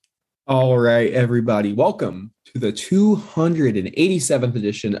All right, everybody, welcome to the 287th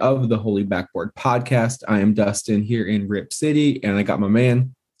edition of the Holy Backboard Podcast. I am Dustin here in Rip City, and I got my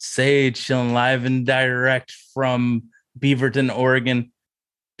man Sage chilling live and direct from Beaverton, Oregon,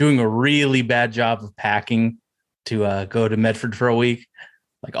 doing a really bad job of packing to go to Medford for a week.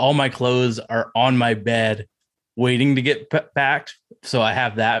 Like all my clothes are on my bed waiting to get packed. So I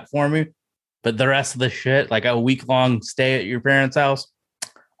have that for me. But the rest of the shit, like a week-long stay at your parents' house,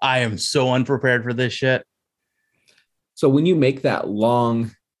 I am so unprepared for this shit. So when you make that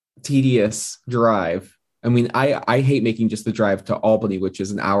long, tedious drive, I mean, I hate making just the drive to Albany, which is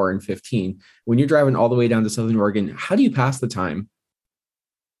an hour and 15. When you're driving all the way down to Southern Oregon, how do you pass the time?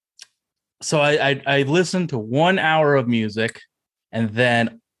 So I listened to 1 hour of music and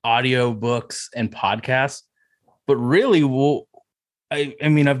then audio books and podcasts. But really, I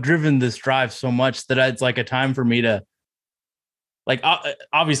mean, I've driven this drive so much that it's like a time for me to, like,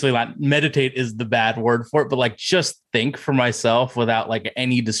 obviously, like, meditate is the bad word for it, but like just think for myself without like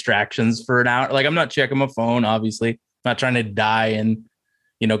any distractions for an hour. Like I'm not checking my phone, obviously, I'm not trying to die in,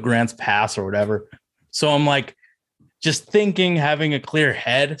 Grants Pass or whatever. So I'm like just thinking, having a clear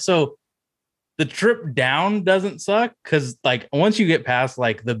head. So the trip down doesn't suck because like once you get past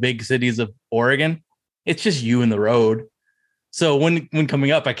like the big cities of Oregon, it's just you and the road. So when coming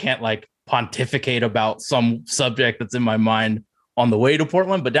up, I can't like pontificate about some subject that's in my mind on the way to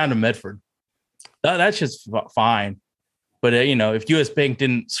Portland, but down to Medford, that's just fine. But if US Bank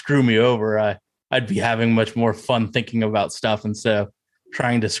didn't screw me over, I'd be having much more fun thinking about stuff instead of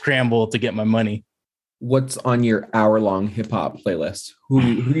trying to scramble to get my money. What's on your hour-long hip-hop playlist? Who are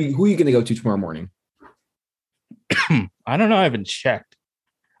you going to go to tomorrow morning? I don't know. I haven't checked.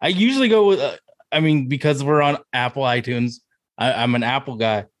 I usually go with, because we're on Apple iTunes, I'm an Apple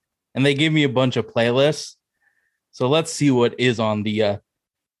guy, and they give me a bunch of playlists. So let's see what is on the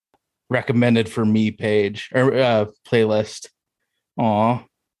recommended for me page or playlist. Aw,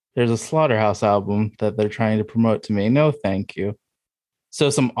 there's a Slaughterhouse album that they're trying to promote to me. No, thank you. So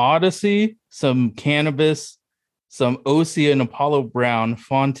some Odyssey, some Cannabis, some OC and Apollo Brown,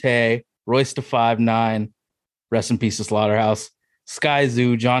 Fonte, Royce da 5'9", rest in peace to Slaughterhouse, Sky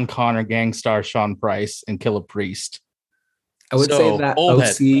Zoo, John Connor, Gangstar, Sean Price, and Killah Priest. I would say that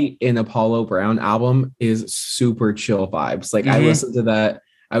OC and Apollo Brown album is super chill vibes. Like I listened to that.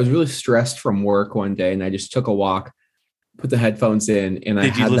 I was really stressed from work one day and I just took a walk, put the headphones in, and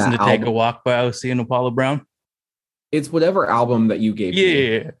Did you listen to Take a Walk by OC and Apollo Brown? It's whatever album that you gave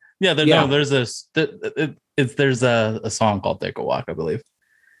me. Yeah. No, there's a song called Take a Walk, I believe.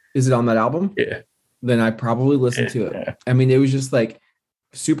 Is it on that album? Yeah. Then I probably listened to it. Yeah. I mean, it was just like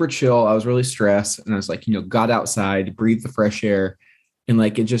super chill. I was really stressed and I was like, got outside, breathed the fresh air. And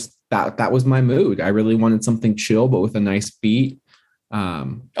like, it just, that was my mood. I really wanted something chill, but with a nice beat.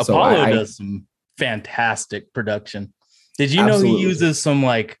 Apollo does some fantastic production. Did you know he uses some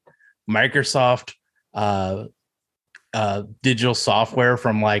like Microsoft digital software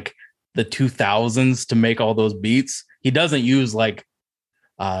from like the 2000s to make all those beats? He doesn't use like,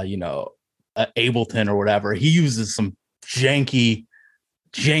 Ableton or whatever. He uses some janky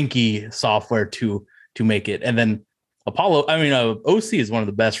software to make it. And then OC is one of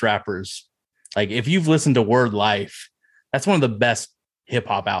the best rappers. Like if you've listened to Word Life, that's one of the best hip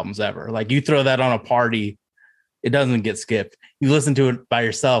hop albums ever. Like you throw that on a party, it doesn't get skipped. You listen to it by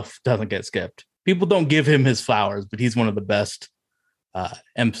yourself, doesn't get skipped. People don't give him his flowers, but he's one of the best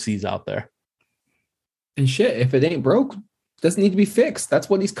MCs out there. And shit, if it ain't broke, doesn't need to be fixed. That's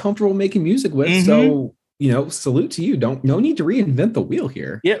what he's comfortable making music with. So salute to you. No need to reinvent the wheel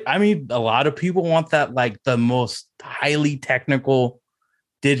here. Yeah, I mean, a lot of people want that, like the most highly technical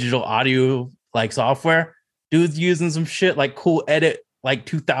digital audio like software. Dude's using some shit like Cool Edit like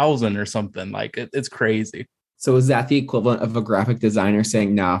 2000 or something. Like it's crazy. So is that the equivalent of a graphic designer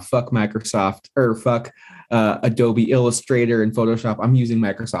saying, nah, fuck Microsoft or fuck Adobe Illustrator and Photoshop? I'm using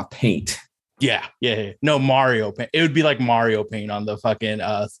Microsoft Paint. Yeah. No, Mario Paint. It would be like Mario Paint on the fucking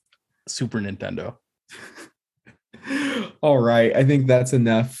Super Nintendo. All right. I think that's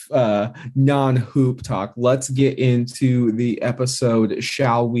enough non-hoop talk. Let's get into the episode,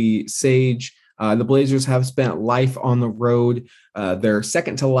 shall we, Sage? The Blazers have spent life on the road. Their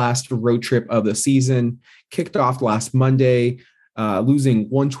second to last road trip of the season kicked off last Monday, losing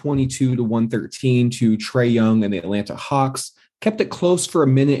 122-113 to Trae Young and the Atlanta Hawks. Kept it close for a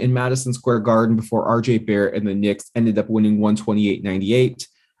minute in Madison Square Garden before RJ Barrett and the Knicks ended up winning 128-98.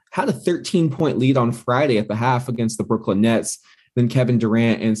 Had a 13-point lead on Friday at the half against the Brooklyn Nets. Then Kevin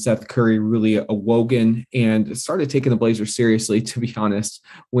Durant and Seth Curry really awoken and started taking the Blazers seriously, to be honest,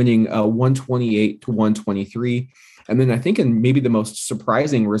 winning 128-123. And then I think in maybe the most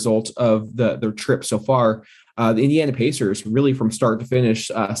surprising result of their trip so far, the Indiana Pacers really from start to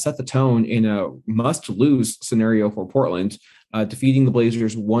finish set the tone in a must-lose scenario for Portland, defeating the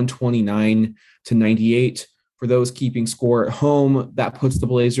Blazers 129-98. For those keeping score at home, that puts the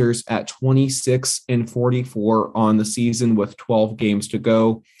Blazers at 26-44 on the season with 12 games to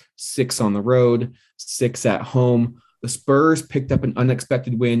go, 6 on the road, 6 at home. The Spurs picked up an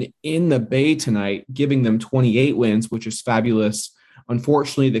unexpected win in the Bay tonight, giving them 28 wins, which is fabulous.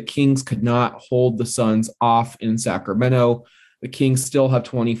 Unfortunately, the Kings could not hold the Suns off in Sacramento. The Kings still have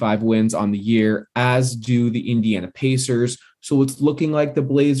 25 wins on the year, as do the Indiana Pacers. So it's looking like the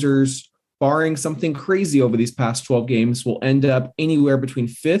Blazers, barring something crazy over these past 12 games, will end up anywhere between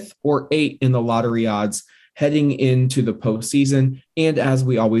 5th or 8th in the lottery odds heading into the postseason. And as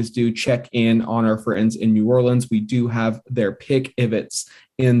we always do, check in on our friends in New Orleans. We do have their pick ivets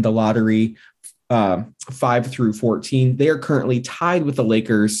in the lottery 5 through 14. They are currently tied with the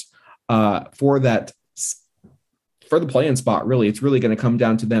Lakers for the play-in spot. Really, it's really going to come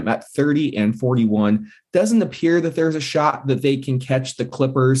down to them at 30-41. Doesn't appear that there's a shot that they can catch the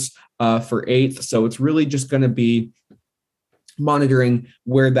Clippers for 8th. So it's really just going to be monitoring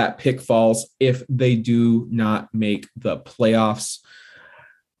where that pick falls if they do not make the playoffs.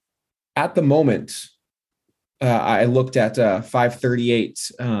 At the moment, I looked at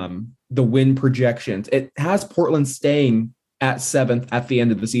 538, the win projections. It has Portland staying at 7th at the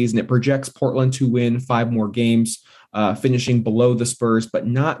end of the season. It projects Portland to win 5 more games, finishing below the Spurs, but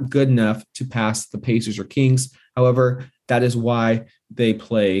not good enough to pass the Pacers or Kings. However, that is why they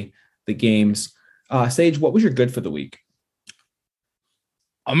play the games. Sage, what was your good for the week?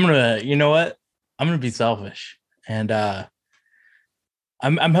 You know what? I'm going to be selfish. And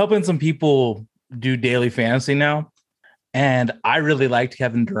I'm helping some people do daily fantasy now. And I really liked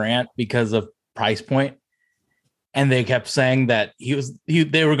Kevin Durant because of price point. And they kept saying that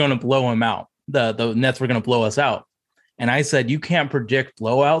they were going to blow him out. The Nets were going to blow us out. And I said, you can't predict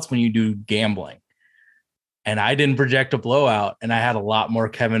blowouts when you do gambling. And I didn't project a blowout, and I had a lot more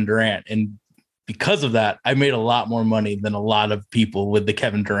Kevin Durant. And because of that, I made a lot more money than a lot of people with the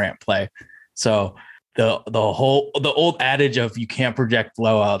Kevin Durant play. So the old adage of you can't project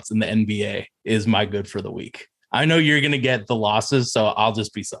blowouts in the NBA is my good for the week. I know you're going to get the losses, so I'll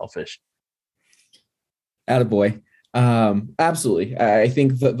just be selfish. Attaboy. Absolutely. I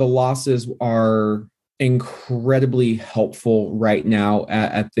think that the losses are incredibly helpful right now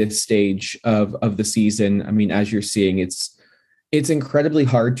at this stage of the season. I mean, as you're seeing, it's incredibly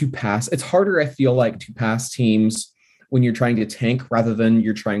hard to pass. It's harder, I feel like, to pass teams when you're trying to tank rather than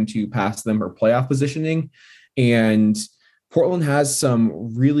you're trying to pass them or playoff positioning. And Portland has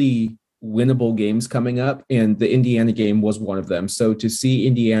some really winnable games coming up, and the Indiana game was one of them. So to see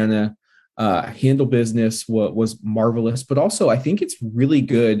Indiana handle business was marvelous, but also I think it's really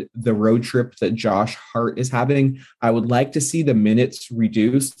good, the road trip that Josh Hart is having. I would like to see the minutes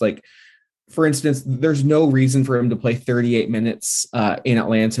reduced. Like, for instance, there's no reason for him to play 38 minutes in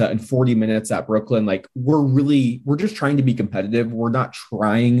Atlanta and 40 minutes at Brooklyn. Like, we're just trying to be competitive. We're not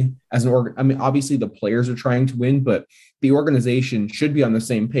trying as an I mean, obviously the players are trying to win, but the organization should be on the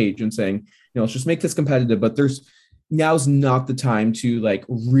same page and saying, let's just make this competitive. But now's not the time to like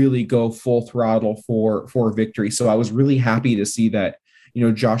really go full throttle for victory. So I was really happy to see that,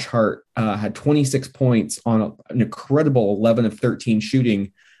 Josh Hart had 26 points on an incredible 11 of 13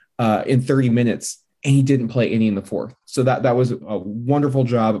 shooting in 30 minutes, and he didn't play any in the fourth. So that was a wonderful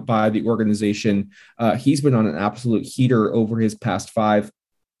job by the organization. He's been on an absolute heater over his past 5.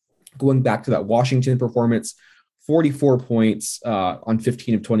 Going back to that Washington performance, 44 points on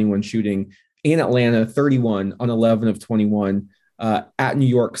 15 of 21 shooting. In Atlanta, 31 on 11 of 21. At New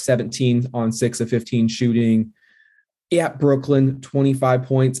York, 17 on 6 of 15 shooting. At Brooklyn, 25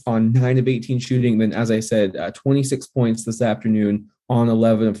 points on 9 of 18 shooting. Then, as I said, 26 points this afternoon on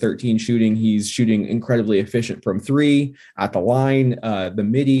 11 of 13 shooting. He's shooting incredibly efficient from 3 at the line, the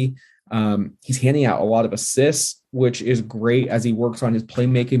midi. He's handing out a lot of assists, which is great as he works on his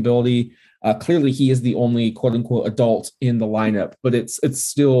playmaking ability. Clearly, he is the only quote unquote adult in the lineup, but it's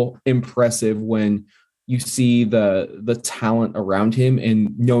still impressive when you see the talent around him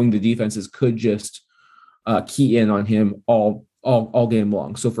and knowing the defenses could just key in on him all game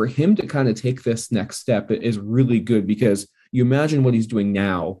long. So for him to kind of take this next step is really good, because you imagine what he's doing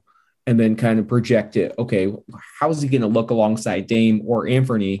now and then kind of project it. Okay, how is he going to look alongside Dame or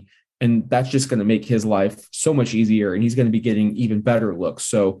Anthony? And that's just going to make his life so much easier, and he's going to be getting even better looks.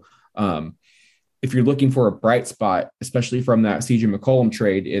 So if you're looking for a bright spot, especially from that CJ McCollum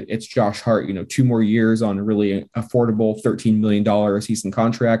trade, it's Josh Hart. 2 more years on a really affordable $13 million a season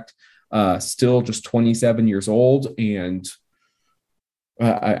contract. still just 27 years old. And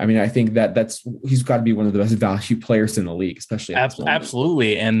I think he's got to be one of the best value players in the league, especially at this moment.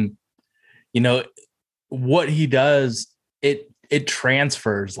 Absolutely. And, what he does, it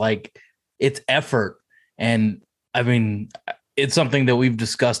transfers, like, it's effort. And I mean, it's something that we've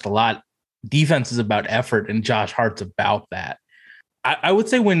discussed a lot. Defense is about effort, and Josh Hart's about that. I would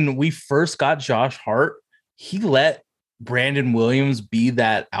say when we first got Josh Hart, he let Brandon Williams be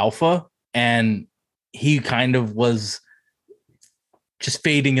that alpha, and he kind of was just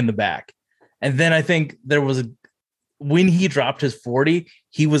fading in the back. And then I think when he dropped his 40,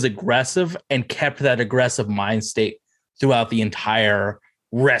 he was aggressive and kept that aggressive mind state throughout the entire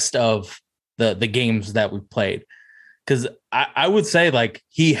rest of the games that we played. Because I would say, like,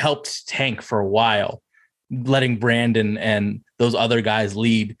 he helped tank for a while, letting Brandon and those other guys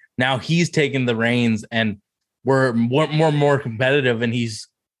lead. Now he's taken the reins, and we're more competitive, and he's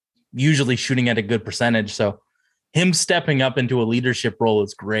usually shooting at a good percentage. So him stepping up into a leadership role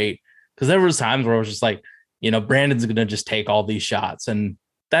is great, because there was times where I was just like, Brandon's going to just take all these shots, and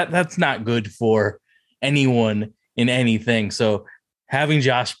that's not good for anyone in anything. So having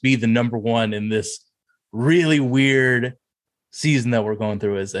Josh be the number one in this really weird season that we're going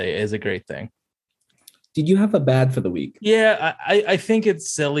through is a great thing. Did you have a bad for the week? Yeah, I think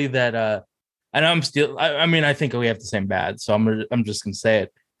it's silly that and I'm still I think we have the same bad, so I'm just gonna say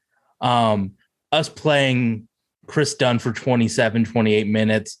it. Us playing Chris Dunn for 28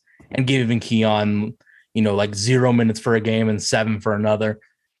 minutes and giving Keon, like 0 minutes for a game and 7 for another.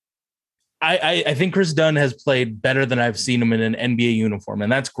 I think Chris Dunn has played better than I've seen him in an NBA uniform,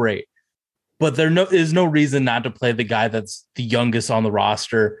 and that's great. But there is no reason not to play the guy that's the youngest on the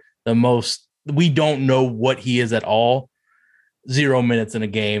roster, the most. We don't know what he is at all. 0 minutes in a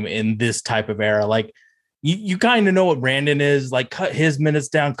game in this type of era. Like, you kind of know what Brandon is. Like, cut his minutes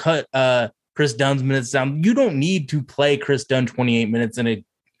down, cut Chris Dunn's minutes down. You don't need to play Chris Dunn 28 minutes in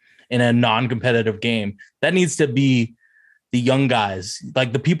a non-competitive game. That needs to be the young guys,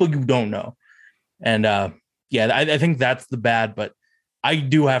 like the people you don't know. And I think that's the bad, but I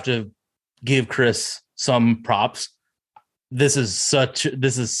do have to give Chris some props. This is such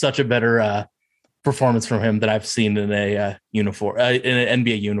a better performance from him that I've seen in a uniform, in an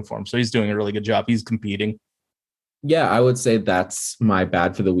NBA uniform. So he's doing a really good job. He's competing. Yeah, I would say that's my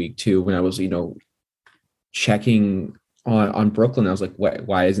bad for the week too. When I was, checking on Brooklyn, I was like,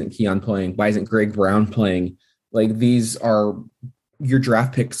 why isn't Keon playing? Why isn't Greg Brown playing? Like, these are your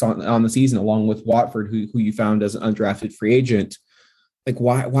draft picks on the season, along with Watford, who you found as an undrafted free agent. Like,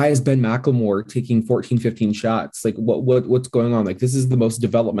 why is Ben McLemore taking 14, 15 shots? Like, what's going on? Like, this is the most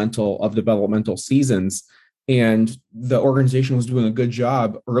developmental of developmental seasons. And the organization was doing a good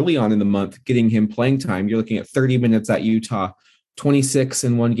job early on in the month getting him playing time. You're looking at 30 minutes at Utah, 26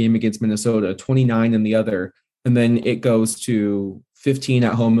 in one game against Minnesota, 29 in the other. And then it goes to 15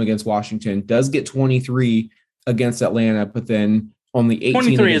 at home against Washington, does get 23 against Atlanta, but then only 18.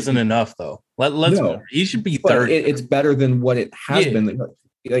 23 isn't enough, though. He should be 30. It's better than what it has been.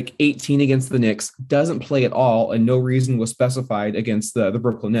 Like 18 against the Knicks, doesn't play at all, and no reason was specified against the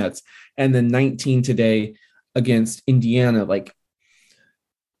Brooklyn Nets. And then 19 today against Indiana. Like,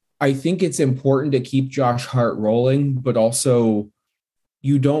 I think it's important to keep Josh Hart rolling, but also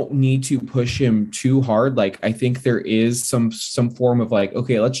you don't need to push him too hard. Like, I think there is some form of like,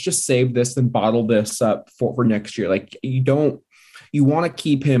 okay, let's just save this and bottle this up for next year. Like, you want to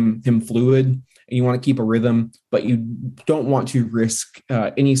keep him fluid, and you want to keep a rhythm, but you don't want to risk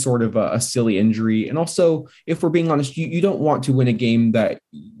any sort of a silly injury. And also, if we're being honest, you don't want to win a game that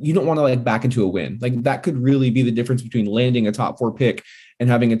you don't want to like back into a win. Like, that could really be the difference between landing a top 4 pick and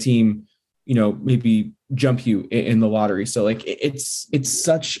having a team, maybe jump you in the lottery. So like, it's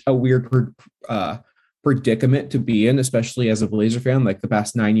such a weird predicament to be in, especially as a Blazer fan. Like, the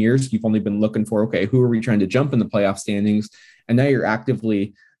past 9 years, you've only been looking for, okay, who are we trying to jump in the playoff standings? And now you're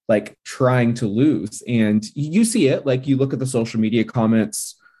actively like trying to lose. And you see it, like, you look at the social media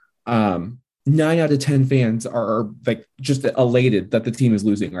comments, 9 out of 10 fans are like just elated that the team is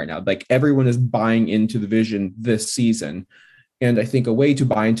losing right now. Like, everyone is buying into the vision this season. And I think a way to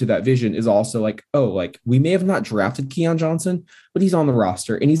buy into that vision is also like, oh, like, we may have not drafted Keon Johnson, but he's on the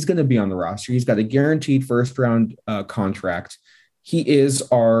roster, and he's going to be on the roster. He's got a guaranteed first round contract. He is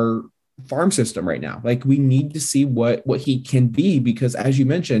our farm system right now. Like, we need to see what he can be, because as you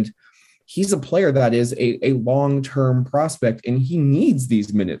mentioned, he's a player that is a long-term prospect, and he needs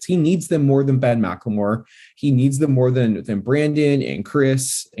these minutes. He needs them more than Ben McLemore. He needs them more than Brandon and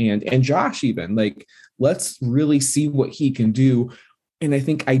Chris and Josh even. Like, let's really see what he can do. And I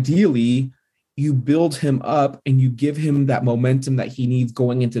think ideally you build him up and you give him that momentum that he needs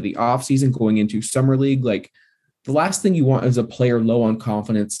going into the offseason, going into summer league. Like, the last thing you want is a player low on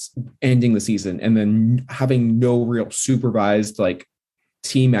confidence ending the season and then having no real supervised like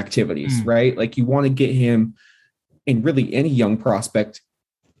team activities, right? Like, you want to get him, and really any young prospect,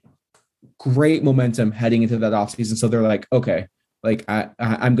 great momentum heading into that offseason. So they're like, okay, like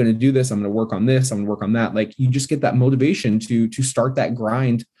I'm going to do this. I'm going to work on this. I'm going to work on that. Like, you just get that motivation to start that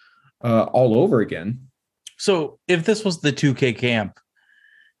grind all over again. So if this was the 2K camp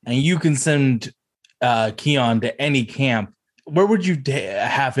and you can send Keon to any camp, where would you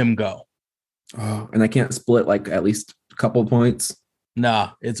have him go? Oh, and I can't split like at least a couple of points.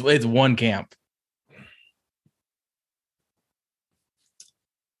 Nah, it's one camp.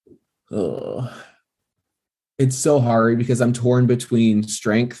 It's so hard because I'm torn between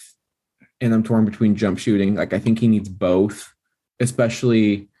strength and I'm torn between jump shooting. Like, I think he needs both,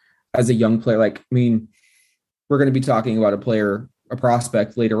 especially as a young player. Like, I mean, we're going to be talking about a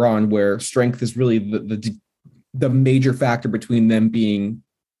prospect later on where strength is really the major factor between them being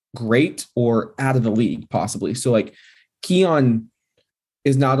great or out of the league, possibly. So like, Keon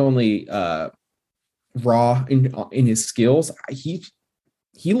is not only raw in his skills,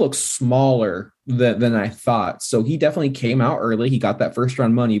 he looks smaller than I thought. So he definitely came out early. He got that first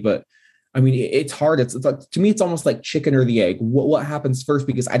round money, but I mean, it's hard. It's like, to me, it's almost like chicken or the egg. What happens first?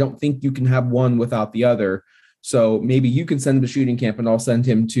 Because I don't think you can have one without the other. So maybe you can send him to shooting camp and I'll send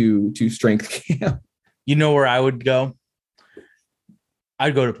him to strength camp. You know where I would go?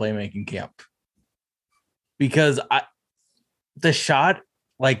 I'd go to playmaking camp because the shot,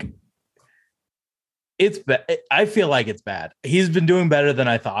 like, it's I feel like it's bad. He's been doing better than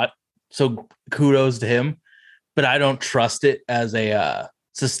I thought, so kudos to him. But I don't trust it as a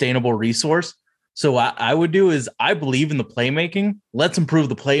sustainable resource. So what I would do is, I believe in the playmaking. Let's improve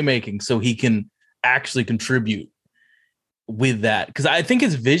the playmaking so he can actually contribute with that, because I think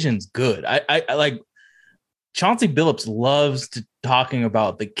his vision's good. I like Chauncey Billups loves talking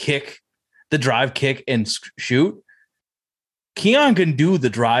about the kick, the drive, kick, and shoot. Keon can do the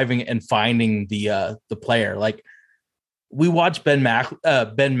driving and finding the player. Like, we watched Ben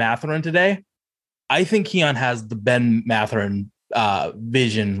Mathurin today. I think Keon has the Ben Mathurin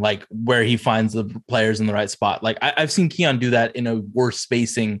vision, like where he finds the players in the right spot. Like, I've seen Keon do that in a worse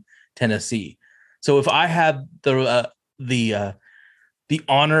spacing Tennessee. So if I had the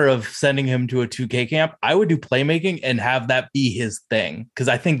honor of sending him to a 2K camp, I would do playmaking and have that be his thing. Because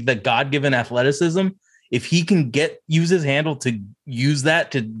I think the God-given athleticism, if he can use his handle to use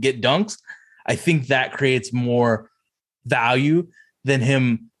that to get dunks, I think that creates more value than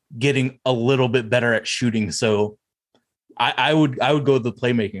him getting a little bit better at shooting. So I would go the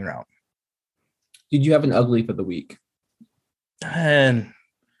playmaking route. Did you have an ugly for the week? And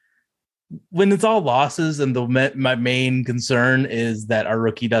when it's all losses and my main concern is that our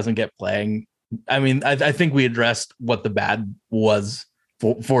rookie doesn't get playing, I mean, I think we addressed what the bad was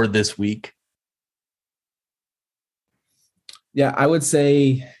for this week. Yeah, I would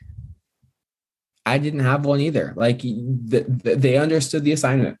say I didn't have one either. Like, they understood the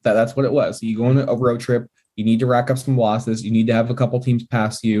assignment. That's what it was. You go on a road trip, you need to rack up some losses. You need to have a couple teams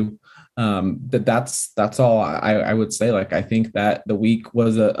pass you. That's all I would say. Like, I think that the week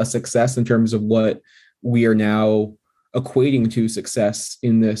was a success in terms of what we are now equating to success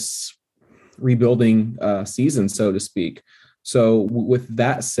in this rebuilding season, so to speak. So with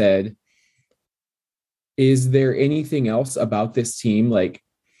that said, is there anything else about this team? Like,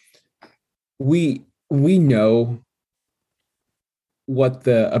 we know what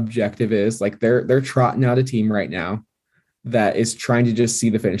the objective is. Like, they're trotting out a team right now that is trying to just see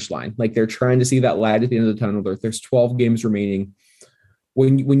the finish line. Like, they're trying to see that light at the end of the tunnel. There's 12 games remaining.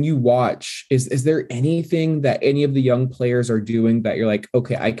 When you watch, is there anything that any of the young players are doing that you're like,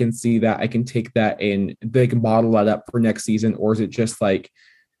 okay, I can see that, I can take that and they can bottle that up for next season? Or is it just like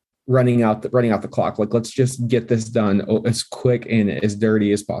running out the clock? Like, let's just get this done as quick and as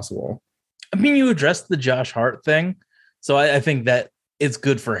dirty as possible. I mean, you addressed the Josh Hart thing. So I think that it's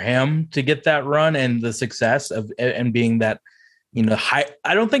good for him to get that run and the success of and being that, high.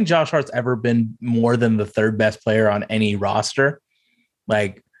 I don't think Josh Hart's ever been more than the third best player on any roster.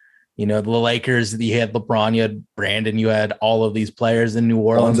 Like, the Lakers, you had LeBron, you had Brandon, you had all of these players in New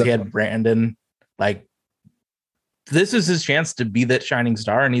Orleans. He had Brandon. Like, this is his chance to be that shining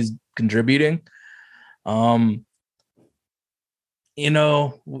star, and he's contributing. We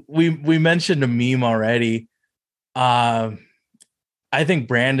mentioned a meme already. I think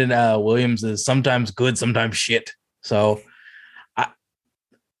Brandon Williams is sometimes good, sometimes shit. So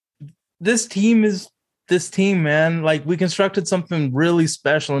this team is this team, man. Like, we constructed something really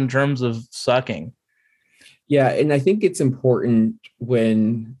special in terms of sucking. Yeah, and I think it's important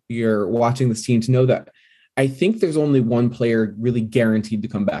when you're watching this team to know that I think there's only one player really guaranteed to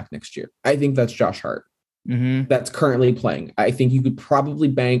come back next year. I think that's Josh Hart. Mm-hmm. That's currently playing. I think you could probably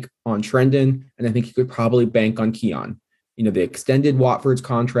bank on Trendon, and I think you could probably bank on Keon. You know, they extended Watford's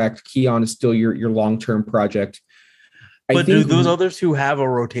contract. Keon is still your long-term project. But do those others who have a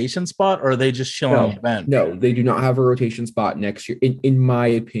rotation spot, or are they just chilling on the bench? No, they do not have a rotation spot next year, in my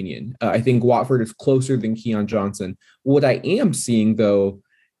opinion. I think Watford is closer than Keon Johnson. What I am seeing, though,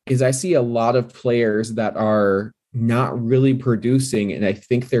 is I see a lot of players that are not really producing, and I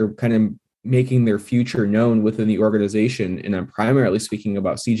think they're kind of making their future known within the organization. And I'm primarily speaking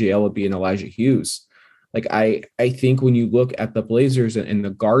about CJ Ellaby and Elijah Hughes. Like, I think when you look at the Blazers and the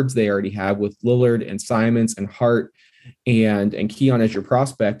guards they already have with Lillard and Simons and Hart and Keon as your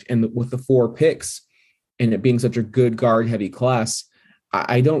prospect, and with the 4 picks and it being such a good guard heavy class,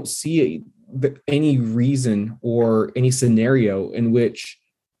 I don't see any reason or any scenario in which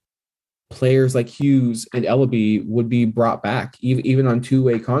players like Hughes and Ellaby would be brought back, even on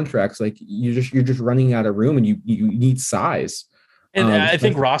 2-way contracts. Like, you're just running out of room, and you need size. And I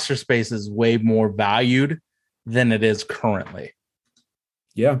think roster space is way more valued than it is currently.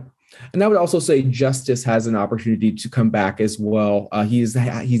 Yeah. And I would also say Justice has an opportunity to come back as well. He's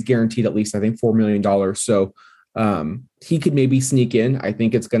guaranteed at least, I think, $4 million. So he could maybe sneak in. I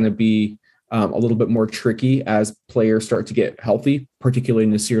think it's going to be a little bit more tricky as players start to get healthy, particularly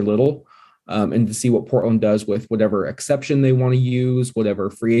Nasir Little, and to see what Portland does with whatever exception they want to use, whatever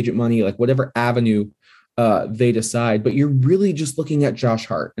free agent money, like whatever avenue they decide. But you're really just looking at Josh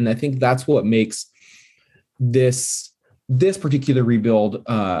Hart. And I think that's what makes this particular rebuild,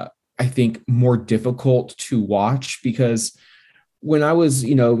 I think, more difficult to watch, because when I was,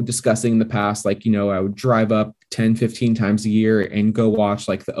 discussing in the past, like, I would drive up 10, 15 times a year and go watch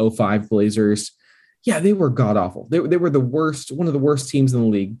like the 05 Blazers. Yeah, they were god awful. They were one of the worst teams in the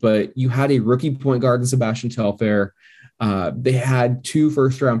league, but you had a rookie point guard in Sebastian Telfair. They had 2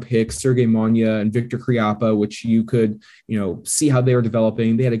 first-round picks, Sergey Monya and Victor Kriapa, which you could, see how they were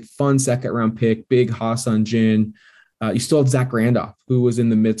developing. They had a fun second-round pick, big Hassan Jin. You still had Zach Randolph, who was in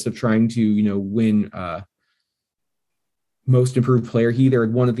the midst of trying to, win most improved player. He either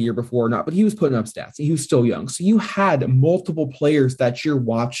had won it the year before or not, but he was putting up stats. He was still young. So you had multiple players that you're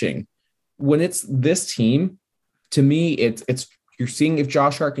watching. When it's this team, to me, it's you're seeing if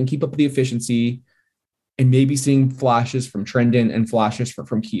Josh Hart can keep up the efficiency, and maybe seeing flashes from Trendon and flashes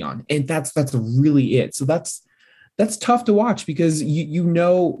from Keon. And that's really it. So that's tough to watch, because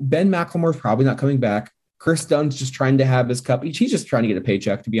Ben McLemore's probably not coming back. Chris Dunn's just trying to have his cup. He's just trying to get a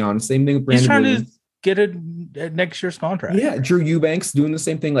paycheck, to be honest. Same thing with Brandon Williams. To get a next year's contract. Yeah, Drew Eubanks doing the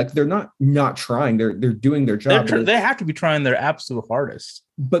same thing. Like, they're not trying. They're doing their job. They have to be trying their absolute hardest.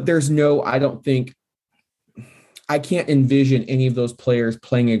 But I can't envision any of those players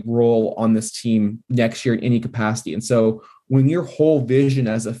playing a role on this team next year in any capacity. And so when your whole vision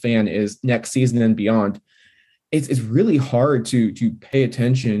as a fan is next season and beyond, it's really hard to pay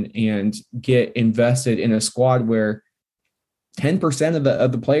attention and get invested in a squad where 10%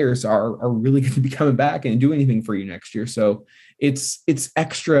 of the players are really going to be coming back and do anything for you next year. So it's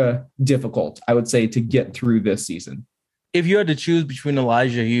extra difficult, I would say, to get through this season. If you had to choose between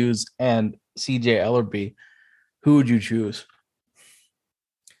Elijah Hughes and CJ Ellaby, who would you choose?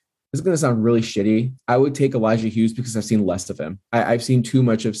 This is going to sound really shitty. I would take Elijah Hughes because I've seen less of him. I've seen too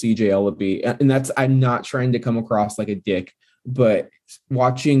much of CJ Ellaby, and I'm not trying to come across like a dick, but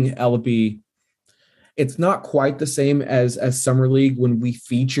watching Ellaby, it's not quite the same as Summer League when we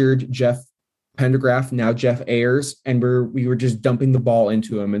featured Jeff Pendergraph, now Jeff Ayers, and we were just dumping the ball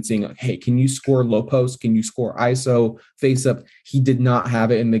into him and saying, like, hey, can you score low post? Can you score ISO face up? He did not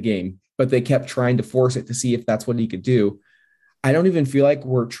have it in the game, but they kept trying to force it to see if that's what he could do. I don't even feel like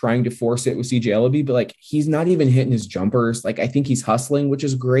we're trying to force it with CJ Ellaby, but like, he's not even hitting his jumpers. Like, I think he's hustling, which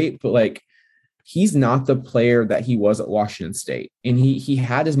is great, but like, he's not the player that he was at Washington State. And he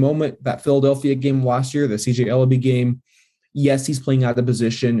had his moment, that Philadelphia game last year, the CJ Ellaby game. Yes, he's playing out of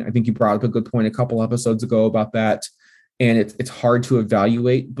position. I think you brought up a good point a couple episodes ago about that. And it's hard to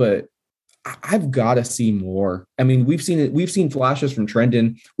evaluate, but I've got to see more. I mean, we've seen flashes from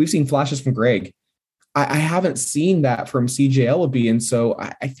Trendon. We've seen flashes from Greg. I haven't seen that from CJ Ellaby. And so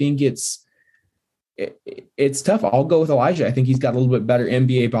I think it's tough. I'll go with Elijah. I think he's got a little bit better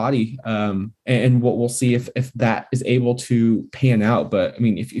NBA body. And we'll see if that is able to pan out. But I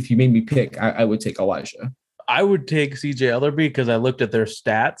mean, if you made me pick, I would take Elijah. I would take CJ Ellaby because I looked at their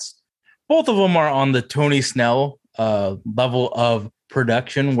stats. Both of them are on the Tony Snell level of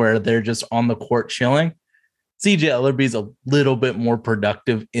production, where they're just on the court chilling. CJ Ellerby's a little bit more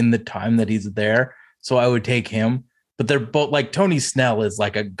productive in the time that he's there. So I would take him. But they're both like Tony Snell is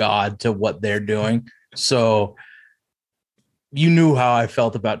like a god to what they're doing. So you knew how I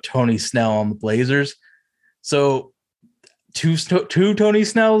felt about Tony Snell on the Blazers. So two Tony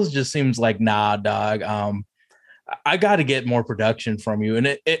Snells just seems like, nah, dog. I got to get more production from you.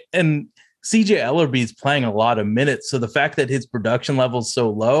 And CJ Ellerby's playing a lot of minutes. So the fact that his production level is so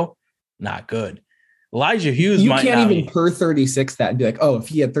low, not good. Elijah Hughes, you can't even per 36 that and be like, oh, if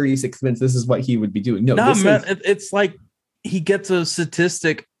he had 36 minutes, this is what he would be doing. No, man, it's like he gets a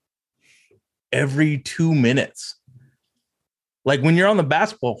statistic every 2 minutes. Like when you're on the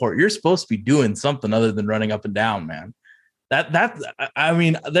basketball court, you're supposed to be doing something other than running up and down, man. I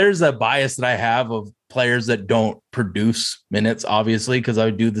mean, there's a bias that I have of players that don't produce minutes, obviously, because I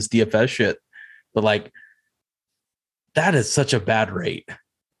would do this DFS shit. But like, that is such a bad rate.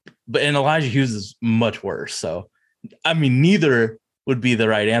 But and Elijah Hughes is much worse. So, I mean, neither would be the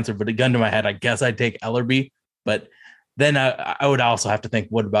right answer. But a gun to my head, I guess I'd take Ellerby. But then I would also have to think,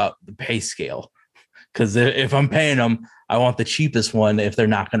 what about the pay scale? Because if I'm paying them, I want the cheapest one if they're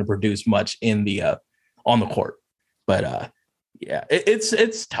not going to produce much in the on the court. But yeah,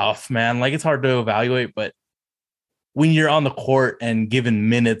 it's tough, man. Like it's hard to evaluate. But when you're on the court and given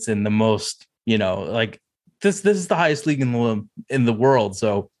minutes in the most, like this is the highest league in the world.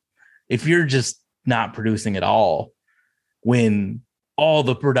 So if you're just not producing at all when all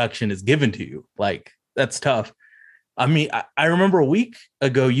the production is given to you, like that's tough. I mean, I remember a week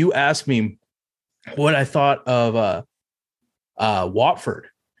ago you asked me what I thought of Watford,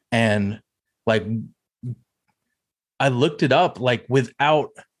 and like I looked it up, like without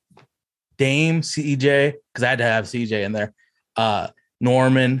Dame, CJ, because I had to have CJ in there,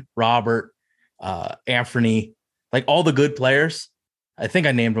 Norman, Robert, Anthony, like all the good players. I think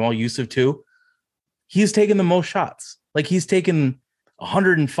I named them all. Yusuf too. He's taken the most shots. Like he's taken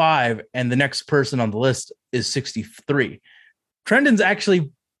 105, and the next person on the list is 63. Trendon's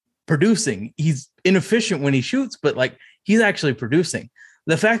actually producing. He's inefficient when he shoots, but like he's actually producing.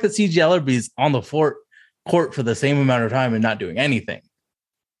 The fact that CJ Ellerby's on the court for the same amount of time and not doing anything,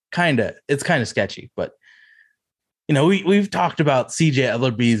 it's kind of sketchy. But we've talked about CJ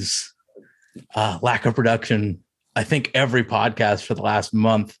Ellerby's lack of production, I think every podcast for the last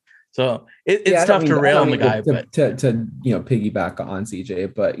month. So it's tough to rail on the guy, but to piggyback on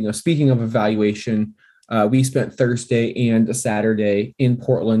CJ. But speaking of evaluation, we spent Thursday and Saturday in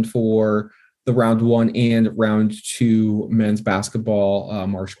Portland for the round 1 and round 2 men's basketball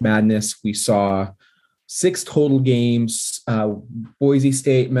March Madness. We saw 6 total games: Boise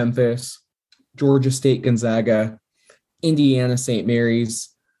State, Memphis, Georgia State, Gonzaga, Indiana, St. Mary's,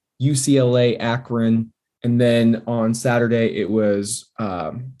 UCLA, Akron. And then on Saturday, it was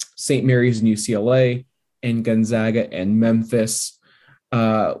St. Mary's and UCLA, and Gonzaga and Memphis.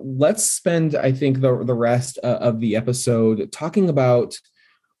 Let's spend, I think, the rest of the episode talking about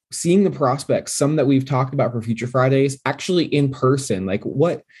seeing the prospects, some that we've talked about for Future Fridays, actually in person. Like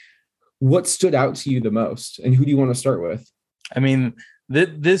what stood out to you the most, and who do you want to start with? I mean,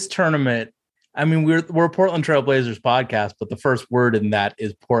 this tournament, I mean, we're a Portland Trail Blazers podcast, but the first word in that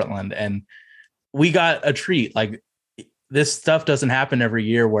is Portland, and we got a treat. Like this stuff doesn't happen every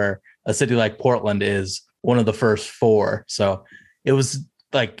year where a city like Portland is one of the first 4. So it was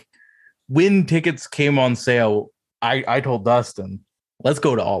like when tickets came on sale, I told Dustin, let's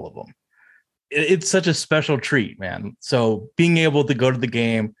go to all of them. It's such a special treat, man. So being able to go to the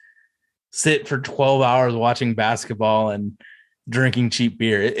game, sit for 12 hours watching basketball and drinking cheap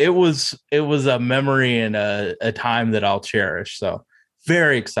beer, it was a memory and a time that I'll cherish. So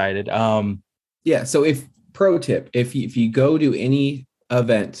very excited. Yeah. So pro tip, if you go to any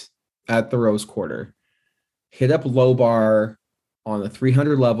event at the Rose Quarter, hit up Low Bar on the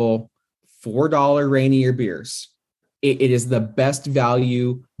 300 level, $4 Rainier beers. It is the best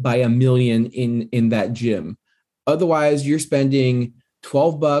value by a million in that gym. Otherwise, you're spending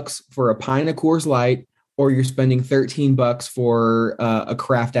 $12 for a pint of Coors Light, or you're spending $13 for a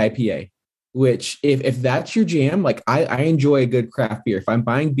craft IPA. Which, if that's your jam, like I enjoy a good craft beer. If I'm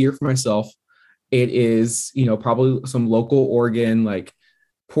buying beer for myself, it is, probably some local Oregon, like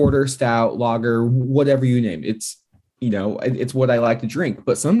porter, stout, lager, whatever you name. It's, it's what I like to drink.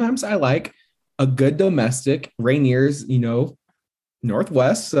 But sometimes I like a good domestic. Rainier's,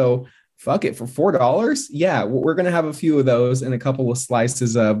 Northwest. So fuck it, for $4. Yeah, we're going to have a few of those and a couple of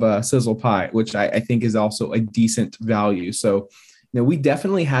slices of sizzle pie, which I think is also a decent value. So, we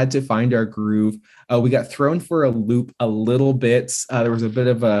definitely had to find our groove. We got thrown for a loop a little bit. There was a bit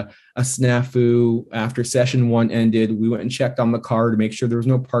of a snafu after session 1 ended. We went and checked on the car to make sure there was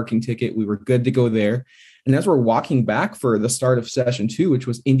no parking ticket. We were good to go there. And as we're walking back for the start of session 2, which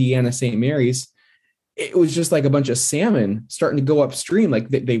was Indiana St. Mary's, it was just like a bunch of salmon starting to go upstream. Like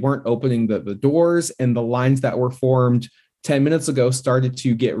they weren't opening the doors, and the lines that were formed 10 minutes ago started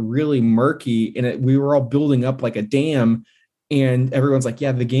to get really murky, and we were all building up like a dam. And everyone's like,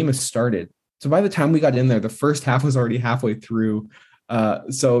 yeah, the game has started. So by the time we got in there, the first half was already halfway through.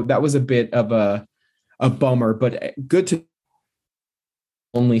 So that was a bit of a bummer, but good to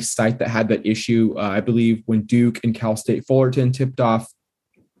only site that had that issue. I believe when Duke and Cal State Fullerton tipped off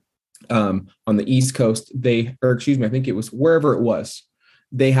on the East Coast, I think it was wherever it was,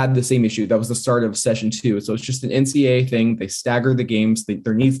 they had the same issue. That was the start of session 2. So it's just an NCAA thing. They stagger the games.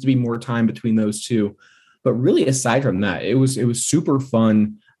 There needs to be more time between those two. But really, aside from that, it was super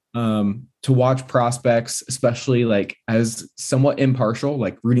fun to watch prospects, especially like as somewhat impartial,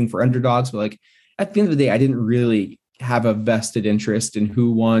 like rooting for underdogs. But like at the end of the day, I didn't really have a vested interest in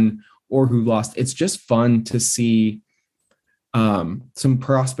who won or who lost. It's just fun to see some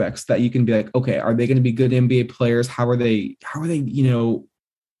prospects that you can be like, okay, are they going to be good NBA players? How are they,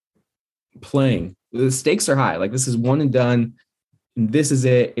 playing? The stakes are high. Like this is one and done. And this is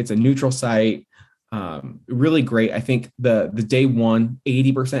it. It's a neutral site. Really great. I think the day one,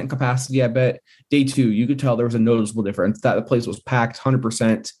 80% capacity, I bet. Day 2, you could tell there was a noticeable difference that the place was packed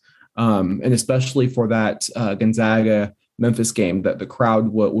 100%. And especially for that Gonzaga Memphis game, that the crowd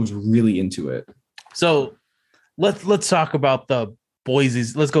was really into it. So let's talk about the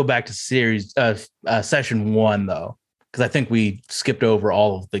Boise's. Let's go back to session 1 though, because I think we skipped over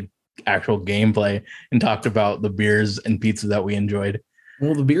all of the actual gameplay and talked about the beers and pizza that we enjoyed.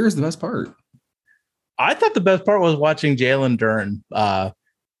 Well, the beer is the best part. I thought the best part was watching Jalen Duren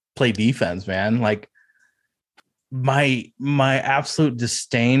play defense, man. Like my absolute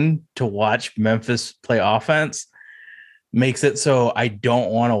disdain to watch Memphis play offense makes it so I don't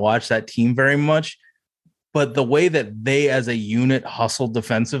want to watch that team very much. But the way that they as a unit hustled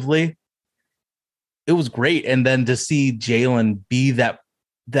defensively, it was great. And then to see Jalen be that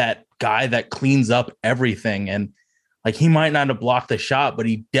guy that cleans up everything, and like he might not have blocked the shot, but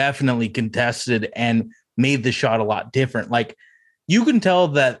he definitely contested and made the shot a lot different. Like you can tell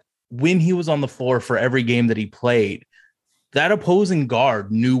that when he was on the floor for every game that he played, that opposing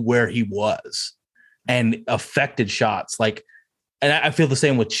guard knew where he was and affected shots. Like, and I feel the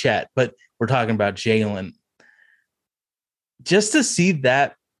same with Chet, but we're talking about Jalen. Just to see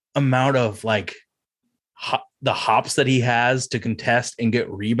that amount of like the hops that he has to contest and get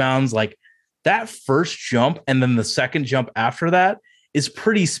rebounds, like that first jump and then the second jump after that is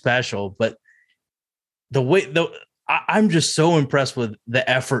pretty special. But I'm just so impressed with the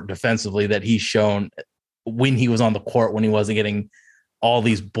effort defensively that he's shown when he was on the court, when he wasn't getting all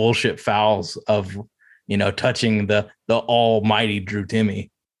these bullshit fouls of, touching the almighty Drew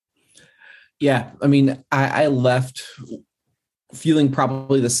Timme. Yeah. I mean, I left feeling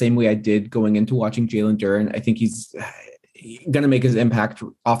probably the same way I did going into watching Jalen Duren. I think he's going to make his impact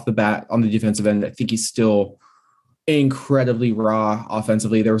off the bat on the defensive end. I think he's still incredibly raw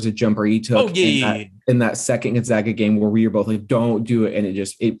offensively. There was a jumper he took in that second Gonzaga game where we were both like, don't do it. And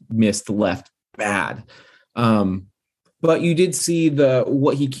it missed left bad. But you did see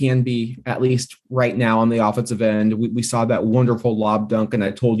what he can be, at least right now on the offensive end. We saw that wonderful lob dunk. And I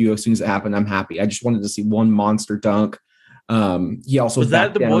told you as soon as it happened, I'm happy. I just wanted to see one monster dunk. He also was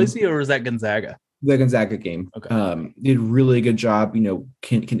that the Boise or was that Gonzaga? The Gonzaga game. Okay. Did a really good job.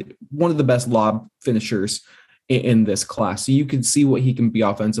 Can one of the best lob finishers in this class. So you can see what he can be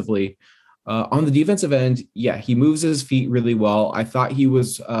offensively. On the defensive end, yeah, he moves his feet really well. I thought he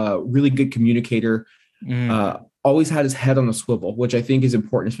was a really good communicator. Always had his head on the swivel, which I think is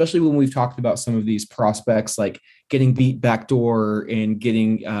important, especially when we've talked about some of these prospects like getting beat backdoor and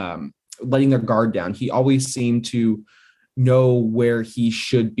getting letting their guard down. He always seemed to know where he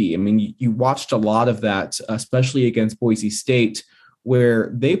should be. I mean, you watched a lot of that, especially against Boise State,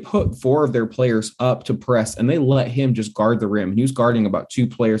 where they put 4 of their players up to press and they let him just guard the rim. And he was guarding about 2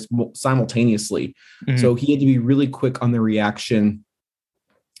 players simultaneously. So he had to be really quick on the reaction.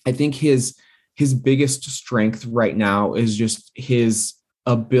 I think his biggest strength right now is just his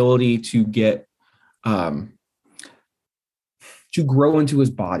ability to get to grow into his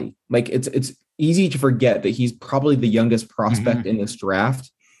body. Like it's easy to forget that he's probably the youngest prospect in this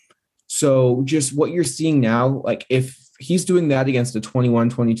draft. So just what you're seeing now, like if he's doing that against a 21,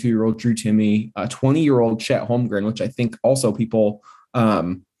 22-year-old Drew Timme, a 20-year-old Chet Holmgren, which I think also people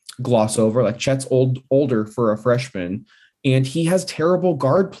gloss over. Like Chet's older for a freshman, and he has terrible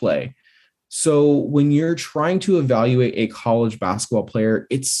guard play. So when you're trying to evaluate a college basketball player,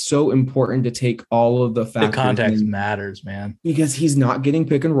 it's so important to take all of the factors. The context matters, man. Because he's not getting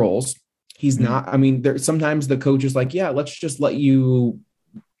pick and rolls. He's not. I mean, there sometimes the coach is like, yeah, let's just let you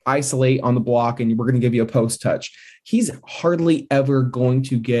isolate on the block and we're going to give you a post touch. He's hardly ever going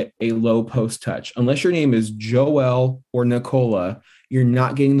to get a low post touch. Unless your name is Joel or Nicola, you're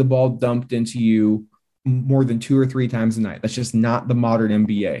not getting the ball dumped into you more than 2 or 3 times a night. That's just not the modern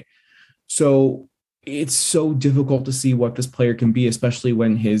NBA. So it's so difficult to see what this player can be, especially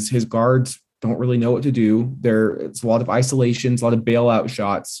when his guards don't really know what to do. It's a lot of isolations, a lot of bailout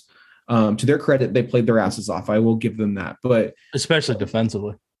shots. To their credit, they played their asses off. I will give them that. But especially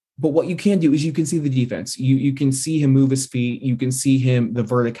defensively. But what you can do is you can see the defense. You can see him move his feet. You can see him, the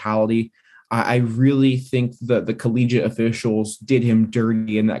verticality. I really think that the collegiate officials did him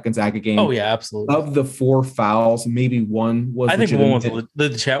dirty in that Gonzaga game. Oh, yeah, absolutely. Of the 4 fouls, maybe one was I think one was the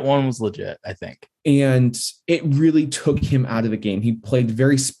chat one was legit, I think. And it really took him out of the game. He played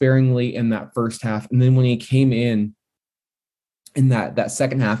very sparingly in that first half. And then when he came in that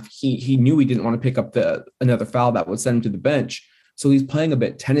second half, he knew he didn't want to pick up another foul that would send him to the bench. So he's playing a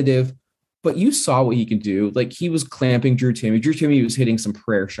bit tentative. But you saw what he can do. Like, he was clamping Drew Timme. Drew Timme was hitting some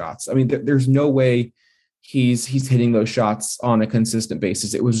prayer shots. I mean, there's no way he's hitting those shots on a consistent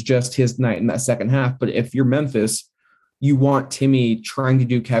basis. It was just his night in that second half. But if you're Memphis, you want Timme trying to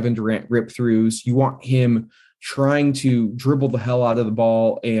do Kevin Durant rip throughs. You want him trying to dribble the hell out of the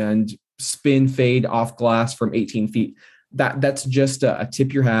ball and spin fade off glass from 18 feet. That's just a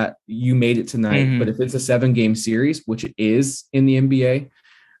tip your hat. You made it tonight. Mm-hmm. But if it's a 7-game series, which it is in the NBA,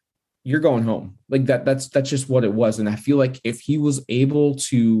 you're going home. Like that's just what it was. And I feel like if he was able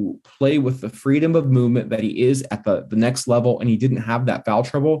to play with the freedom of movement that he is at the next level, and he didn't have that foul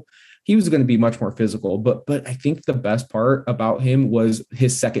trouble, he was going to be much more physical. But I think the best part about him was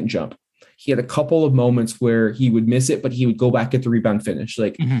his second jump. He had a couple of moments where he would miss it, but he would go back, get the rebound, finish.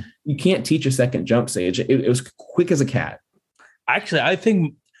 Like, mm-hmm. You can't teach a second jump, Sage. It was quick as a cat. Actually, I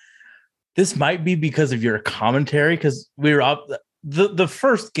think this might be because of your commentary, because we were up the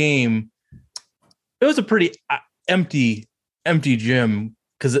first game. It was a pretty empty gym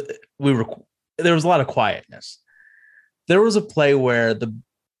because there was a lot of quietness. There was a play where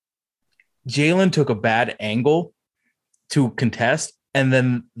Jalen took a bad angle to contest, and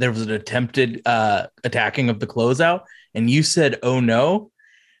then there was an attempted attacking of the closeout, and you said, "Oh no,"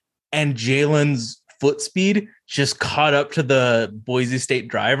 and Jalen's foot speed just caught up to the Boise State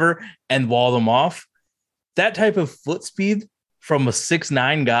driver and walled him off. That type of foot speed from a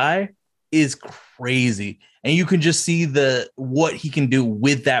 6'9" guy is crazy. And you can just see what he can do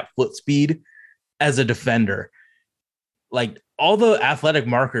with that foot speed as a defender. Like, all the athletic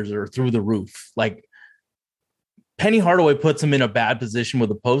markers are through the roof. Like, Penny Hardaway puts him in a bad position with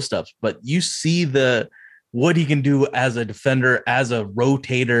the post-ups, but you see what he can do as a defender, as a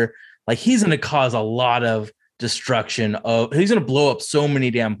rotator. Like, he's going to cause a lot of destruction. He's going to blow up so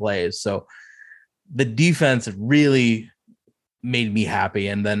many damn plays. So the defense really made me happy.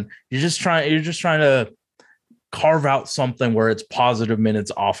 And then you're just trying to carve out something where it's positive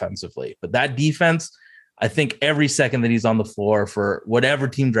minutes offensively. But that defense, I think every second that he's on the floor for whatever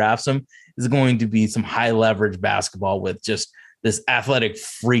team drafts him is going to be some high leverage basketball with just this athletic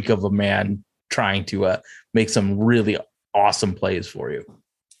freak of a man trying to make some really awesome plays for you.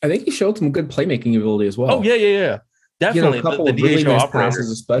 I think he showed some good playmaking ability as well. Oh, yeah. Definitely. A couple of really nice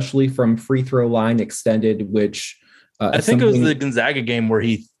passes, especially from free throw line extended, which I think it was the Gonzaga game where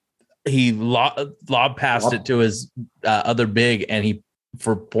he lob passed it to his other big and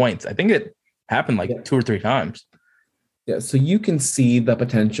for points. I think it happened 2 or 3 times. Yeah, so you can see the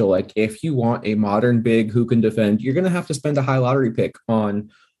potential. Like, if you want a modern big who can defend, you're going to have to spend a high lottery pick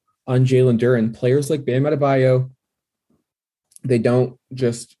on Jalen Duren. Players like Bam Adebayo, they don't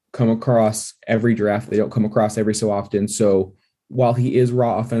just come across every draft. They don't come across every so often. So while he is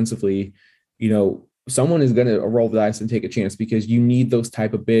raw offensively, someone is going to roll the dice and take a chance, because you need those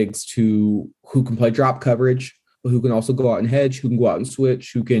type of bigs who can play drop coverage, but who can also go out and hedge, who can go out and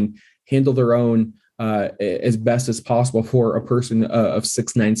switch, who can handle their own as best as possible for a person of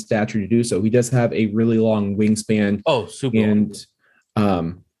 6'9" stature to do so. He does have a really long wingspan. Oh, super. And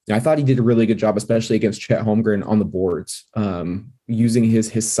I thought he did a really good job, especially against Chet Holmgren on the boards, using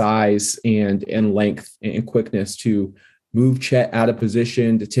his size and length and quickness to move Chet out of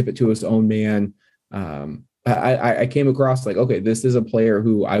position, to tip it to his own man. I came across okay, this is a player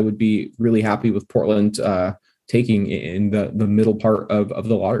who I would be really happy with Portland taking in the middle part of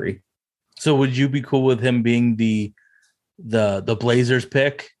the lottery. So would you be cool with him being the Blazers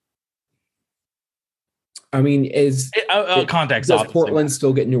pick? I mean, context? Does Portland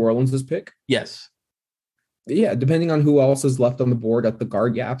still get New Orleans' pick? Yes. Yeah, depending on who else is left on the board at the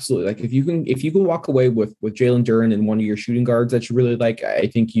guard, yeah, absolutely. Like if you can walk away with Jalen Duren and one of your shooting guards that you really like, I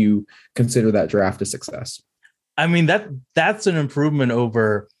think you consider that draft a success. I mean, that's an improvement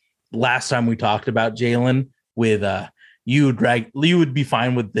over last time we talked about Jalen with you would be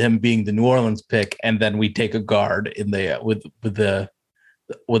fine with him being the New Orleans pick, and then we take a guard in the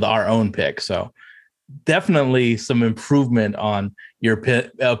with our own pick. So definitely some improvement on your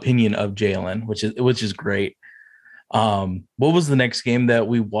opinion of Jalen, which is great. What was the next game that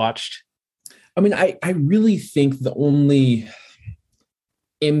we watched? I mean, I really think the only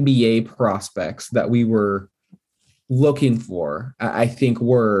NBA prospects that we were looking for, I think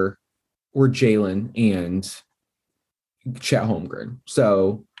were Jalen and Chet Holmgren.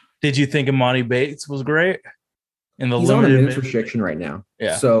 So did you think Imani Bates was great in the he's on a minutes limited? restriction right now.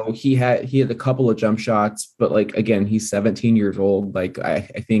 Yeah. So he had a couple of jump shots, but like again, he's 17 years old. Like I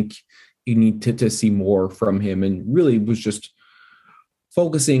think you need to see more from him, and really was just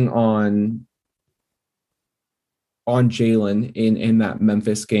focusing on Jalen in that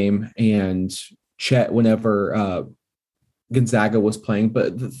Memphis game and Chet whenever Gonzaga was playing.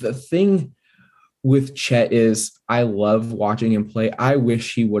 But the thing with Chet is I love watching him play. I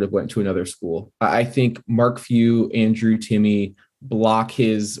wish he would have went to another school. I think Mark Few and Drew Timme block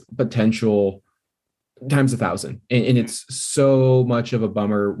his potential times 1,000. And it's so much of a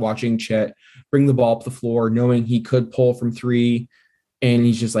bummer watching Chet bring the ball up the floor, knowing he could pull from three. And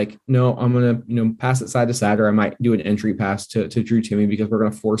he's just like, no, I'm going to, pass it side to side, or I might do an entry pass to Drew Timme because we're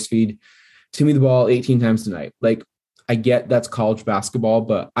going to force feed Timme the ball 18 times tonight. Like, I get that's college basketball,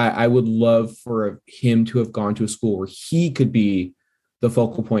 but I would love for him to have gone to a school where he could be the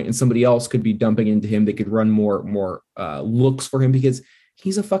focal point and somebody else could be dumping into him. They could run more looks for him, because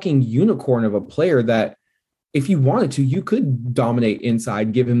he's a fucking unicorn of a player that if you wanted to, you could dominate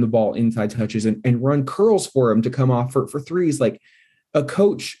inside, give him the ball inside touches and run curls for him to come off for threes. Like, a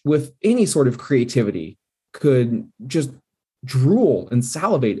coach with any sort of creativity could just drool and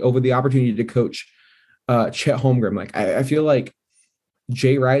salivate over the opportunity to coach Chet Holmgren. Like, I feel like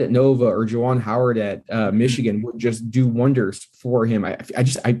Jay Wright at Nova or Juwan Howard at Michigan would just do wonders for him.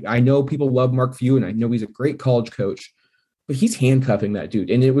 I know people love Mark Few, and I know he's a great college coach, but he's handcuffing that dude.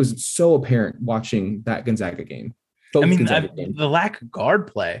 And it was so apparent watching that Gonzaga game. The lack of guard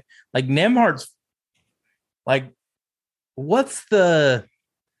play, like Nembhard's, like, when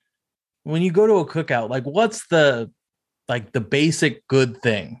you go to a cookout, like, what's the basic good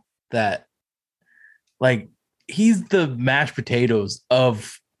thing that, like, he's the mashed potatoes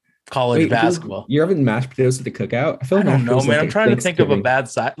of college basketball. You're having mashed potatoes at the cookout? I don't know, man. I'm trying to think of a bad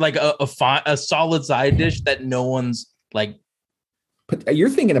side, like a solid side dish that no one's like. You're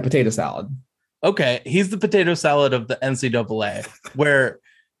thinking of potato salad. Okay, he's the potato salad of the NCAA, where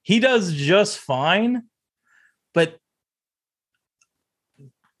he does just fine, but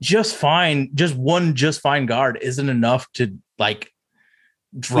just fine guard isn't enough to like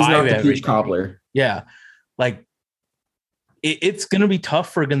drive the peach cobbler. Yeah, like it's going to be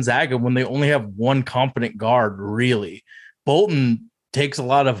tough for Gonzaga when they only have one competent guard. Really, Bolton takes a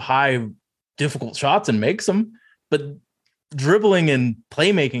lot of high, difficult shots and makes them, but dribbling and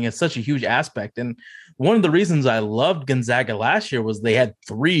playmaking is such a huge aspect. And one of the reasons I loved Gonzaga last year was they had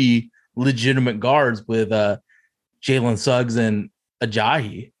three legitimate guards with Jalen Suggs and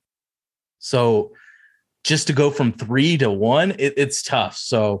Ajayi. So just to go from 3 to 1, it's tough.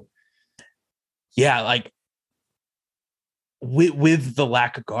 So yeah, like with the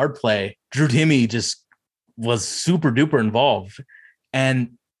lack of guard play, Drew Timme just was super duper involved.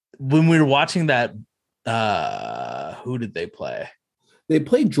 And when we were watching that, who did they play? They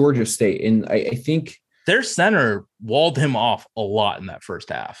played Georgia State, and I think their center walled him off a lot in that first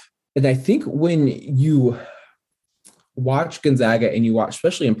half. And I think when you watch Gonzaga and you watch,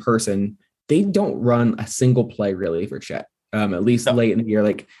 especially in person, they don't run a single play really for Chet. At least late in the year,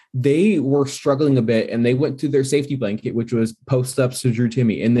 like they were struggling a bit, and they went to their safety blanket, which was post ups to Drew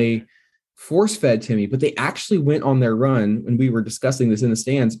Timme, and they force fed Timme. But they actually went on their run, and we were discussing this in the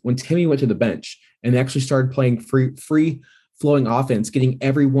stands when Timme went to the bench and they actually started playing free flowing offense, getting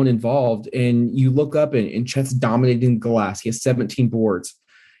everyone involved. And you look up and Chet's dominating the glass. He has 17 boards.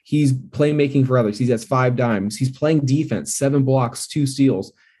 He's playmaking for others. He has 5 dimes. He's playing defense, 7 blocks, 2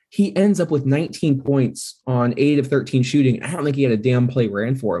 steals. He ends up with 19 points on 8 of 13 shooting. I don't think he had a damn play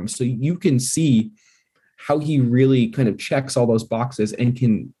ran for him. So you can see how he really kind of checks all those boxes and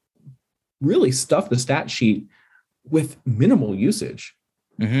can really stuff the stat sheet with minimal usage.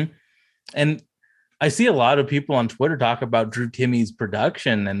 Mm-hmm. And I see a lot of people on Twitter talk about Drew Timme's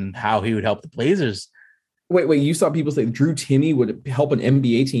production and how he would help the Blazers. Wait, you saw people say Drew Timme would help an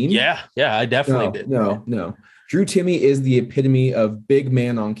NBA team? Yeah, I definitely did. No. Drew Timme is the epitome of big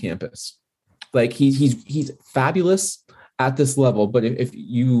man on campus. Like he's fabulous at this level. But if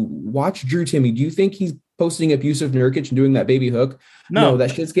you watch Drew Timme, do you think he's posting up Yusuf Nurkic and doing that baby hook? No,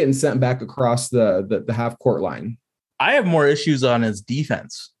 that shit's getting sent back across the half court line. I have more issues on his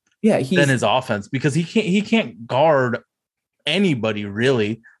defense than his offense because he can't guard anybody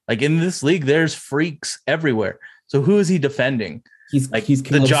really. Like in this league, there's freaks everywhere. So who is he defending? He's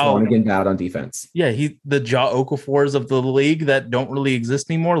Caleb Swanigan bad on defense. Yeah, the Ja Okafors of the league that don't really exist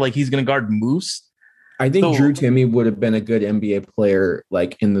anymore. Like he's going to guard Moose. I think Drew Timme would have been a good NBA player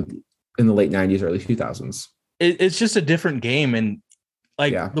like in the late 90s, early 2000s. It's just a different game. And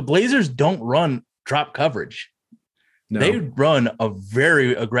the Blazers don't run drop coverage. No. They run a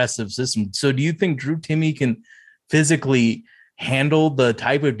very aggressive system. So do you think Drew Timme can physically handle the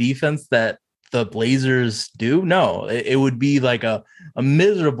type of defense that the Blazers do? No, it would be like a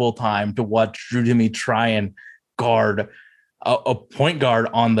miserable time to watch Drew Timme try and guard a point guard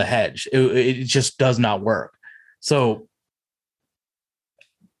on the hedge. It just does not work. So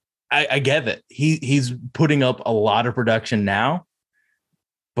I get it. He's putting up a lot of production now,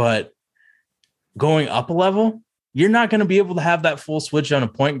 but going up a level, you're not going to be able to have that full switch on a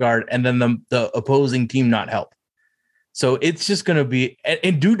point guard and then the opposing team not help. So it's just going to be,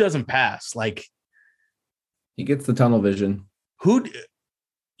 and dude doesn't pass. Like he gets the tunnel vision.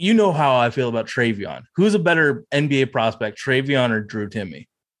 You know how I feel about Travion. Who's a better NBA prospect, Travion or Drew Timme?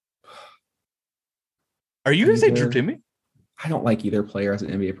 Are you going to say Drew Timme? I don't like either player as an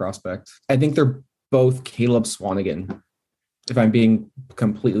NBA prospect. I think they're both Caleb Swanigan, if I'm being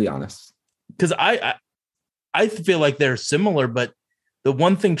completely honest. Because I feel like they're similar, but the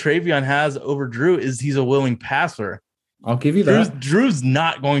one thing Travion has over Drew is he's a willing passer. I'll give you that. Drew's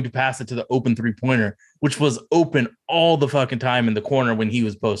not going to pass it to the open three-pointer, which was open all the fucking time in the corner when he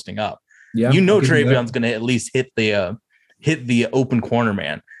was posting up. Yeah, Travion's going to at least hit the open corner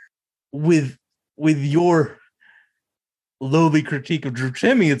man. With your lowly critique of Drew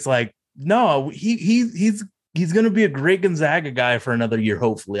Timme, it's like, no, he's going to be a great Gonzaga guy for another year.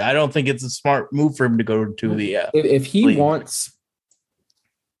 Hopefully, I don't think it's a smart move for him to go to the. If he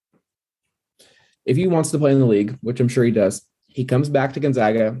wants to play in the league, which I'm sure he does, he comes back to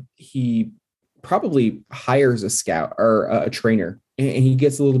Gonzaga. He probably hires a scout or a trainer, and he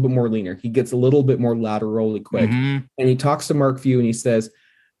gets a little bit more leaner. He gets a little bit more laterally quick, and he talks to Mark Few and he says,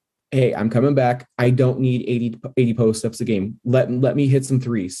 "Hey, I'm coming back. I don't need 80 post-ups a game. Let me hit some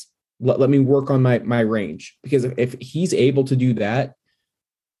threes. Let me work on my range." Because if he's able to do that,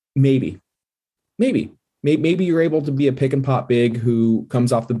 maybe you're able to be a pick and pop big who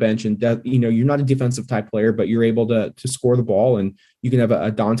comes off the bench and you're not a defensive type player, but you're able to score the ball and you can have a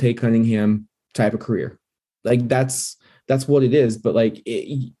Dante Cunningham type of career. Like that's what it is. But like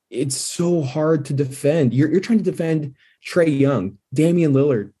it's so hard to defend. You're trying to defend Trae Young, Damian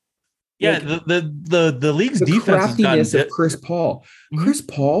Lillard. Yeah, like, the league's defense craftiness of Chris Paul. Mm-hmm. Chris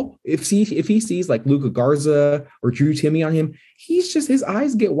Paul, if he sees like Luka Garza or Drew Timme on him, his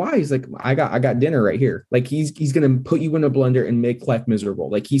eyes get wide. He's like, I got dinner right here. Like he's gonna put you in a blender and make life miserable.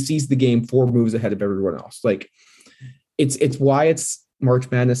 Like he sees the game 4 moves ahead of everyone else. Like it's why it's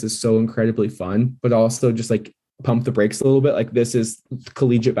March Madness is so incredibly fun, but also just like pump the brakes a little bit. Like this is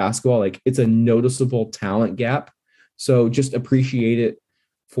collegiate basketball. Like it's a noticeable talent gap. So just appreciate it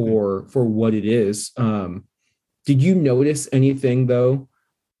for what it is. Did you notice anything though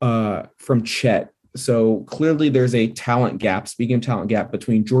from Chet? So clearly there's a talent gap, speaking of talent gap,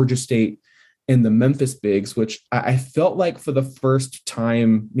 between Georgia State and the Memphis Bigs, which I felt like for the first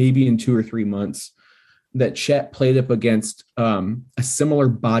time, maybe in 2 or 3 months, that Chet played up against a similar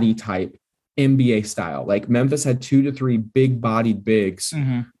body type NBA style. Like Memphis had 2 to 3 big bodied bigs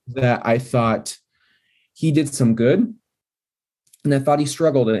that I thought he did some good. And I thought he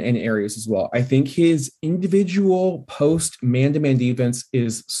struggled in areas as well. I think his individual post man-to-man defense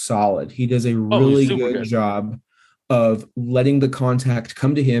is solid. He does a really good job of letting the contact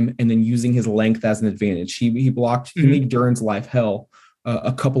come to him and then using his length as an advantage. He made Duren's life hell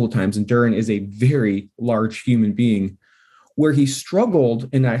a couple of times. And Duren is a very large human being. Where he struggled,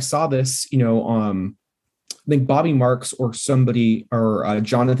 and I saw this, I think Bobby Marks or somebody or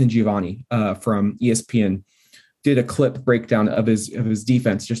Jonathan Giovanni from ESPN did a clip breakdown of his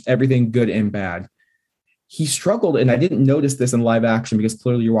defense, just everything good and bad. He struggled, and I didn't notice this in live action because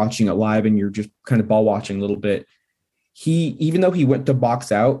clearly you're watching it live and you're just kind of ball watching a little bit. Even though he went to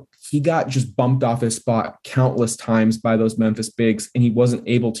box out, he got just bumped off his spot countless times by those Memphis bigs, and he wasn't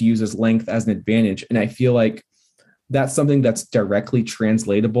able to use his length as an advantage. And I feel like that's something that's directly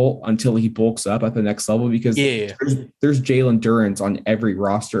translatable until he bulks up at the next level, because there's Jalen Durrance on every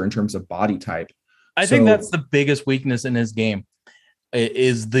roster in terms of body type. I think that's the biggest weakness in his game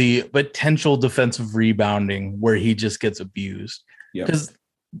is the potential defensive rebounding where he just gets abused. Because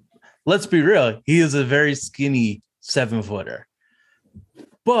let's be real, he is a very skinny 7-footer.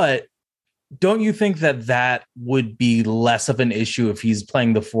 But don't you think that would be less of an issue if he's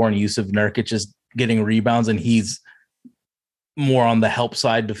playing the 4 and Jusuf Nurkic is getting rebounds and he's more on the help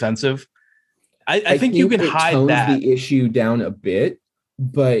side defensive? I think you can hide that. The issue down a bit,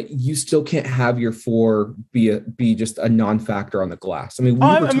 but you still can't have your 4 be just a non-factor on the glass. I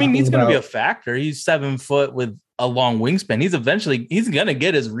mean, he's going to be a factor. He's 7 foot with a long wingspan. He's going to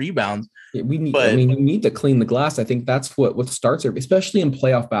get his rebounds. You need to clean the glass. I think that's what starts there, especially in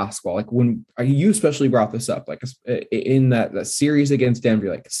playoff basketball. Like when you especially brought this up, like in that series against Denver,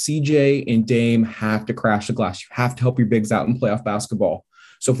 like CJ and Dame have to crash the glass. You have to help your bigs out in playoff basketball.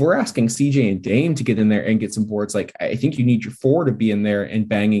 So if we're asking CJ and Dame to get in there and get some boards, like I think you need your 4 to be in there and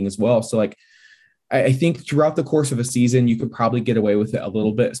banging as well. So like I think throughout the course of a season, you could probably get away with it a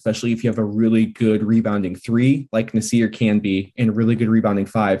little bit, especially if you have a really good rebounding 3, like Nasir can be, and a really good rebounding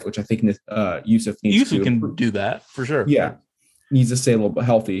 5, which I think Jusuf needs to. Jusuf can do that for sure. Yeah, needs to stay a little bit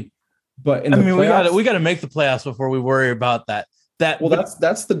healthy. But we got to make the playoffs before we worry about that.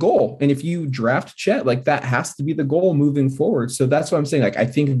 That's the goal. And if you draft Chet, like that has to be the goal moving forward. So that's what I'm saying. Like I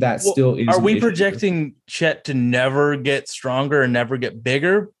think that still is. Are we projecting Chet to never get stronger and never get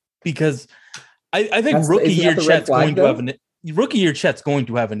bigger? Because I think rookie year Chet's going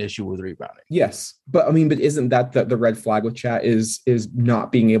to have an issue with rebounding. Yes, but isn't that the red flag with Chet is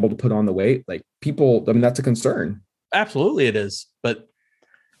not being able to put on the weight? Like people, that's a concern. Absolutely, it is. But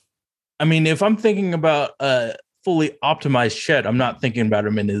if I'm thinking about fully optimized Chet, I'm not thinking about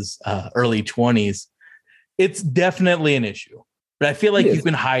him in his early 20s. It's definitely an issue, but I feel like you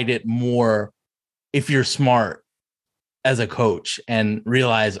can hide it more if you're smart as a coach and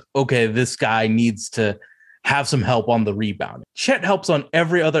realize, okay, this guy needs to have some help on the rebound. Chet helps on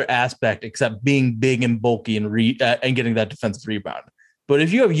every other aspect except being big and bulky and getting that defensive rebound. But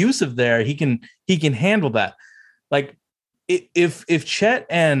if you have Jusuf there, he can handle that. Like if Chet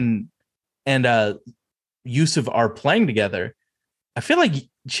and Jusuf are playing together, I feel like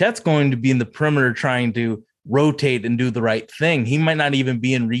Chet's going to be in the perimeter trying to rotate and do the right thing. He might not even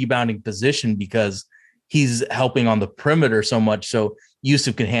be in rebounding position because he's helping on the perimeter so much so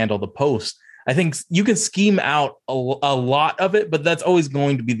Jusuf can handle the post. I think you can scheme out a lot of it, but that's always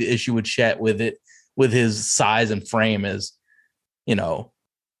going to be the issue with Chet with his size and frame is he going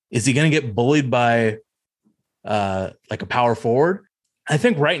to get bullied by like a power forward? I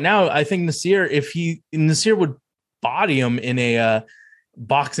think right now, Nasir would body him in a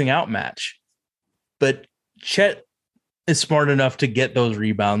boxing out match, but Chet is smart enough to get those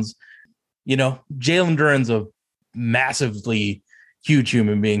rebounds. Jalen Duren's a massively huge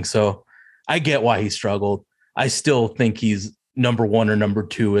human being, so I get why he struggled. I still think he's number 1 or number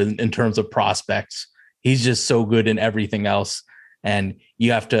 2 in terms of prospects. He's just so good in everything else, and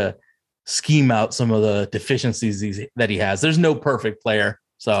you have to scheme out some of the deficiencies that he has. There's no perfect player,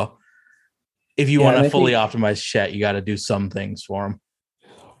 so if you want to fully optimize Chet, you got to do some things for him.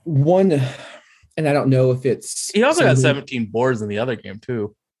 One, and I don't know if it's he also got 17 boards in the other game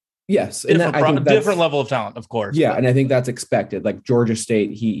too. Yes, different level of talent, of course. Yeah, and I think that's expected. Like Georgia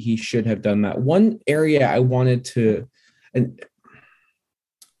State, he should have done that. One area I wanted to, and let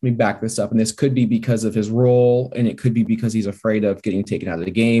me back this up, and this could be because of his role, and it could be because he's afraid of getting taken out of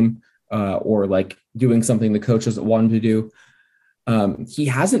the game, or like doing something the coach doesn't want him to do. He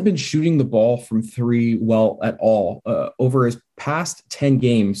hasn't been shooting the ball from 3 well at all. Over his past 10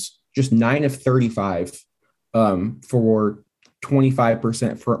 games, just 9 of 35 for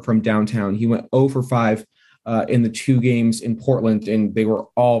 25% from downtown. He went 0 for 5 in the 2 games in Portland, and they were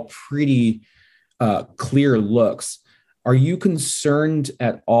all pretty clear looks. Are you concerned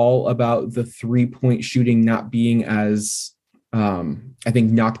at all about the 3-point shooting not being as, I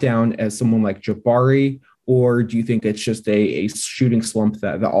think, knockdown as someone like Jabari, or do you think it's just a shooting slump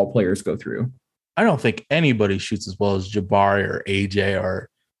that all players go through? I don't think anybody shoots as well as Jabari or AJ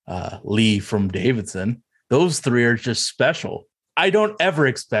or Lee from Davidson. Those 3 are just special. I don't ever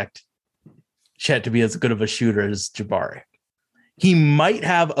expect Chet to be as good of a shooter as Jabari. He might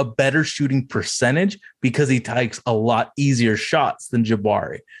have a better shooting percentage because he takes a lot easier shots than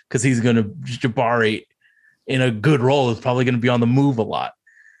Jabari, because Jabari in a good role is probably going to be on the move a lot.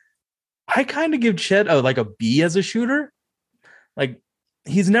 I kind of give Chet a B as a shooter. Like,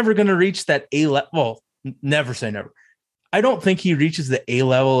 he's never going to reach that A level. Well, never say never. I don't think he reaches the A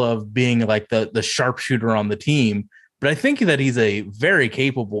level of being like the sharpshooter on the team, but I think that he's a very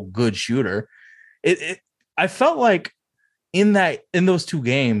capable, good shooter. I felt like in those two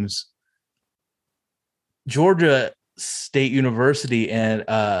games, Georgia State University and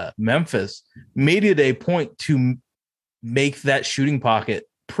Memphis made it a point to make that shooting pocket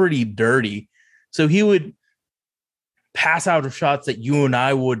pretty dirty. So he would pass out of shots that you and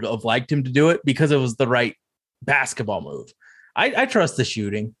I would have liked him to do it because it was the right basketball move. I trust the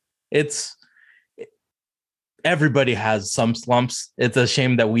shooting. Everybody has some slumps. It's a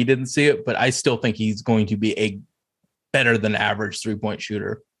shame that we didn't see it, but I still think he's going to be a better than average 3-point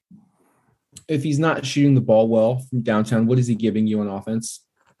shooter. If he's not shooting the ball well from downtown, what is he giving you on offense?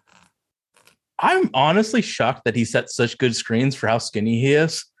 I'm honestly shocked that he set such good screens for how skinny he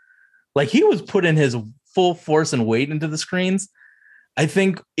is. Like, he was putting his full force and weight into the screens. I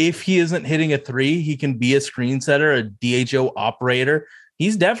think if he isn't hitting a three, he can be a screen setter, a DHO operator.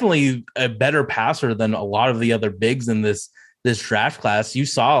 He's definitely a better passer than a lot of the other bigs in this draft class. You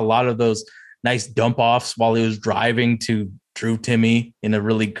saw a lot of those nice dump offs while he was driving to Drew Timme in a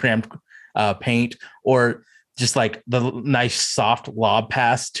really cramped paint, or just like the nice soft lob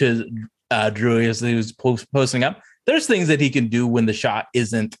pass to Drew as he was posting up. There's things that he can do when the shot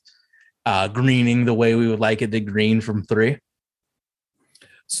isn't greening the way we would like it to green from three.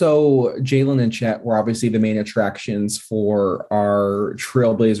 So Jalen and Chet were obviously the main attractions for our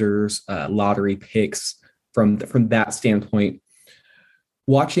Trailblazers lottery picks from that standpoint.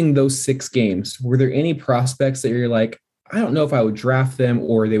 Watching those 6 games, were there any prospects that you're like, I don't know if I would draft them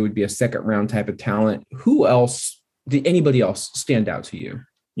or they would be a second round type of talent? Who else, did anybody else stand out to you?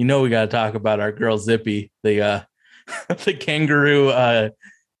 You know, we got to talk about our girl Zippy, the kangaroo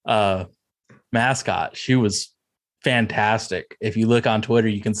mascot. She was fantastic. If you look on Twitter,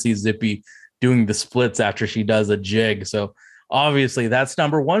 you can see Zippy doing the splits after she does a jig. So obviously that's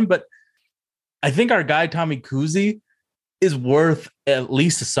number one. But I think our guy Tommy Kuhse is worth at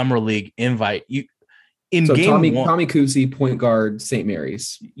least a summer league invite. Tommy Kuhse, point guard, St.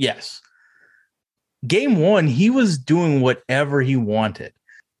 Mary's. Yes. Game 1, he was doing whatever he wanted.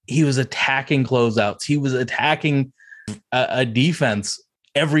 He was attacking closeouts. He was attacking a defense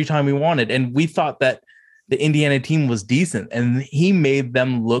every time he wanted. And we thought that the Indiana team was decent, and he made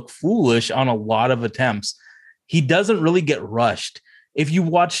them look foolish on a lot of attempts. He doesn't really get rushed. If you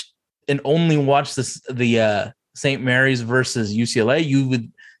watch and only watch the St. Mary's versus UCLA, you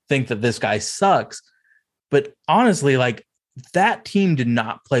would think that this guy sucks. But honestly, like, that team did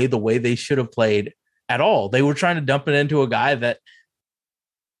not play the way they should have played at all. They were trying to dump it into a guy that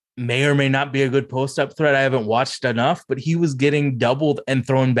may or may not be a good post-up threat. I haven't watched enough, but he was getting doubled and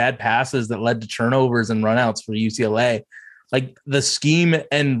throwing bad passes that led to turnovers and runouts for UCLA. Like, the scheme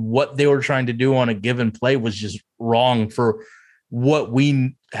and what they were trying to do on a given play was just wrong for what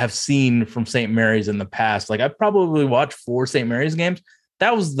we have seen from St. Mary's in the past. Like, I've probably watched 4 St. Mary's games.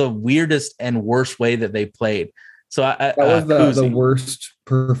 That was the weirdest and worst way that they played. So that was the worst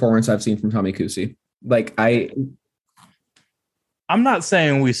performance I've seen from Tommy Kuhse. Like, I'm not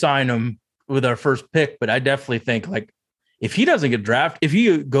saying we sign him with our first pick, but I definitely think, like, if he doesn't get drafted, if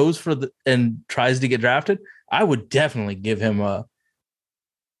he goes and tries to get drafted, I would definitely give him a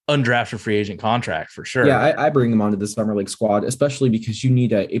undrafted free agent contract for sure. Yeah, I bring him onto the summer league squad, especially because you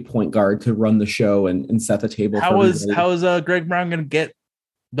need a point guard to run the show and set the table. How is Greg Brown going to get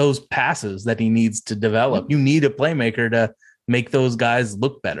those passes that he needs to develop? You need a playmaker to make those guys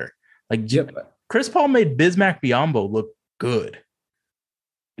look better. Like, Chris Paul made Bismack Biyombo look good.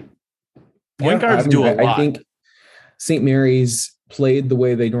 Point guards do a lot. I think St. Mary's played the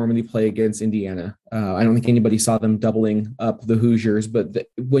way they normally play against Indiana. I don't think anybody saw them doubling up the Hoosiers, but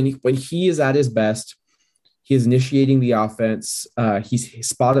when he is at his best, he is initiating the offense. His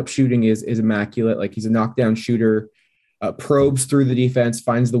spot up shooting is immaculate. Like, he's a knockdown shooter, probes through the defense,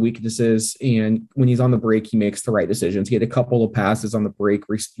 finds the weaknesses, and when he's on the break, he makes the right decisions. He had a couple of passes on the break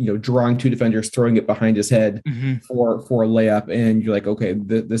where he's, drawing 2 defenders, throwing it behind his head for a layup, and you're like, okay,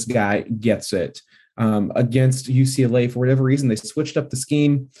 this guy gets it. Against UCLA, for whatever reason, they switched up the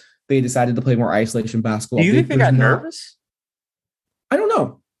scheme. They decided to play more isolation basketball. Do you think they got nervous? I don't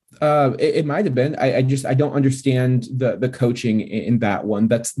know. It might have been. I don't understand the coaching in that one.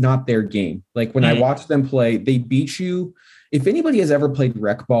 That's not their game. Like, when I watch them play, they beat you. If anybody has ever played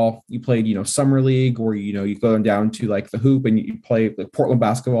rec ball, you played, summer league, or, you go down to like the hoop and you play like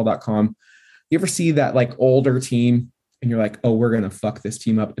portlandbasketball.com. You ever see that like older team and you're like, oh, we're going to fuck this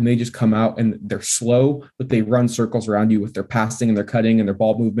team up. And they just come out and they're slow, but they run circles around you with their passing and their cutting and their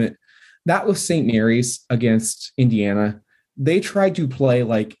ball movement. That was St. Mary's against Indiana. They tried to play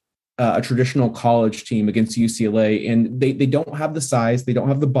like a traditional college team against UCLA, and they don't have the size. They don't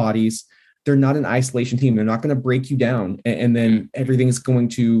have the bodies. they're not an isolation team. They're not going to break you down, and then everything's going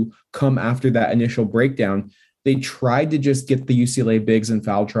to come after that initial breakdown. They tried to just get the UCLA bigs in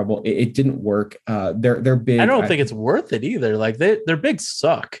foul trouble. It didn't work. They're big. I don't think it's worth it either. Like their bigs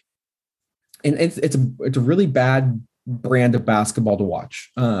suck, and it's a really bad brand of basketball to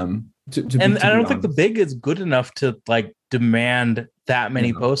watch. And I don't think the big is good enough to like demand that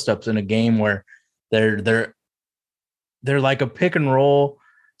many post ups in a game where they're like a pick and roll,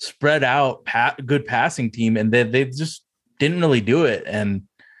 spread out, good passing team, and they just didn't really do it, and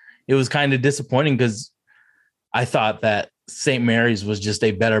it was kind of disappointing because I thought that St. Mary's was just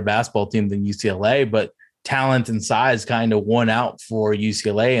a better basketball team than UCLA, but talent and size kind of won out for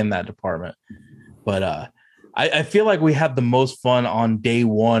UCLA in that department. But I feel like we had the most fun on day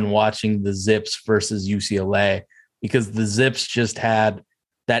one watching the Zips versus UCLA because the Zips just had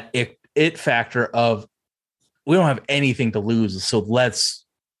that it factor of we don't have anything to lose, so let's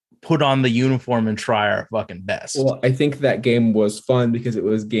put on the uniform and try our fucking best. Well, I think that game was fun because it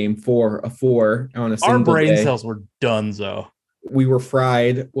was game 4 of 4 on a single Our brain day. cells were done, though. We were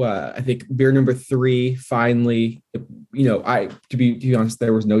fried. I think beer number 3 finally, to be honest,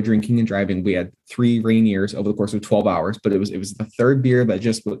 there was no drinking and driving. We had 3 Rainiers over the course of 12 hours, but it was the third beer that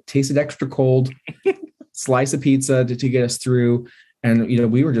just tasted extra cold, slice of pizza to get us through. And,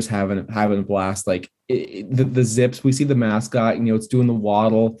 we were just having a blast. Like the Zips, we see the mascot, it's doing the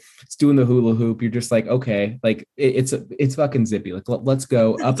waddle, it's doing the hula hoop. You're just like, okay, like it's fucking Zippy. Like, let's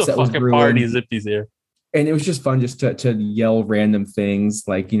go. Upset was brewing. Party, Zippy's here. And it was just fun just to yell random things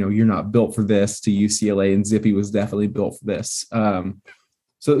like, you're not built for this to UCLA, and Zippy was definitely built for this.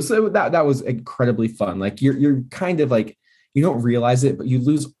 So that was incredibly fun. Like you're kind of like, you don't realize it, but you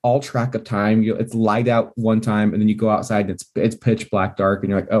lose all track of time. It's light out one time, and then you go outside and it's pitch black dark, and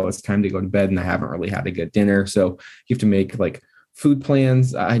you're like, oh, it's time to go to bed, and I haven't really had a good dinner. So you have to make like food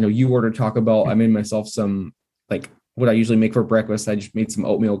plans. I know you ordered Taco Bell. I made myself some, like what I usually make for breakfast. I just made some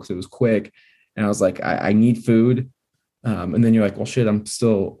oatmeal because it was quick, and I was like, I need food. And then you're like, well, shit, I'm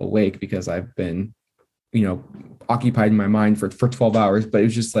still awake because I've been, occupied in my mind for 12 hours. But it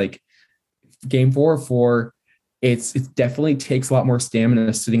was just like game 4 of 4. It definitely takes a lot more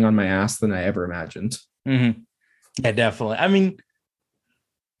stamina sitting on my ass than I ever imagined. Mm-hmm. Yeah, definitely. I mean,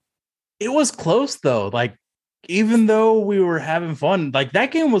 it was close though. Like, even though we were having fun, like that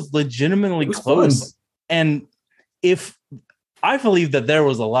game was legitimately close. Fun. And if I believe that there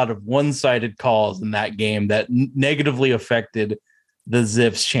was a lot of one-sided calls in that game that negatively affected the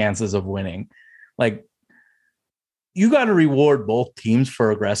Zips' chances of winning. Like, you got to reward both teams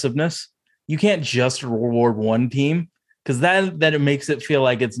for aggressiveness. You can't just reward one team because then it makes it feel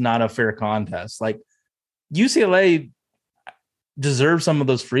like it's not a fair contest. Like UCLA deserves some of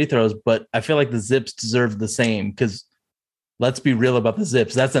those free throws, but I feel like the Zips deserve the same because let's be real about the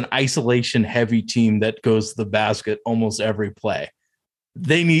Zips. That's an isolation heavy team that goes to the basket almost every play.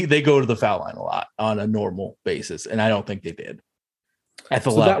 They go to the foul line a lot on a normal basis, and I don't think they did.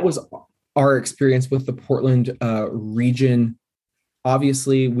 That was our experience with the Portland region.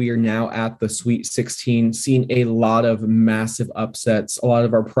 Obviously, we are now at the Sweet 16, seeing a lot of massive upsets. A lot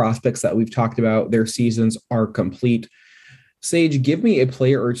of our prospects that we've talked about, their seasons are complete. Sage, give me a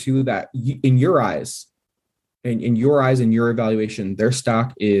player or two that, in your eyes, and your evaluation, their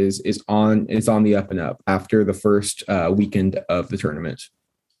stock is on the up and up after the first weekend of the tournament.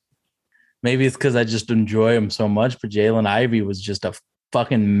 Maybe it's because I just enjoy him so much, but Jalen Ivey was just a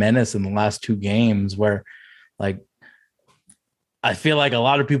fucking menace in the last 2 games where, like, I feel like a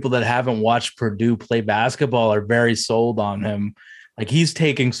lot of people that haven't watched Purdue play basketball are very sold on him. Like, he's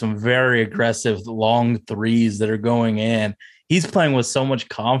taking some very aggressive long threes that are going in. He's playing with so much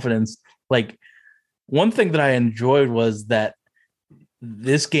confidence. Like, one thing that I enjoyed was that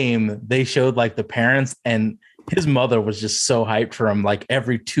this game, they showed like the parents, and his mother was just so hyped for him. Like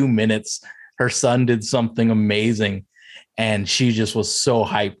every 2 minutes, her son did something amazing. And she just was so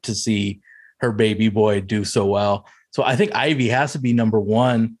hyped to see her baby boy do so well. So I think Ivey has to be number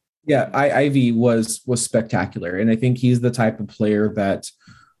 1. Yeah, Ivey was spectacular. And I think he's the type of player that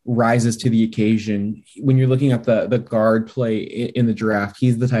rises to the occasion. When you're looking at the guard play in the draft,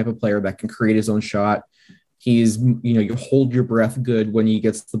 he's the type of player that can create his own shot. He's, you hold your breath good when he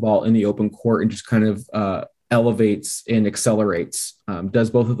gets the ball in the open court and just kind of elevates and accelerates, does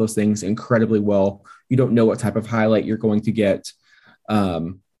both of those things incredibly well. You don't know what type of highlight you're going to get.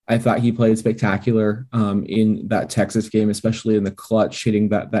 I thought he played spectacular in that Texas game, especially in the clutch, hitting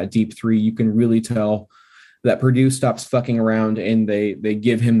that deep 3. You can really tell that Purdue stops fucking around and they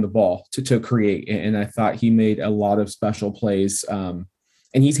give him the ball to create. And I thought he made a lot of special plays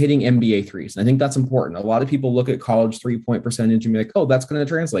and he's hitting NBA threes. And I think that's important. A lot of people look at college 3-point percentage and be like, oh, that's going to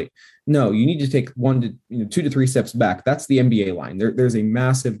translate. No, you need to take 2 to 3 steps back. That's the NBA line. There's a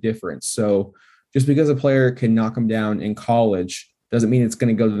massive difference. So just because a player can knock him down in college doesn't mean it's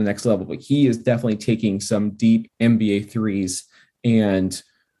going to go to the next level. But he is definitely taking some deep NBA threes, and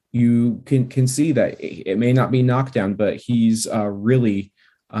you can see that it may not be knockdown, but he's really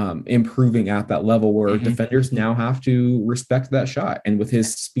improving at that level where defenders now have to respect that shot. And with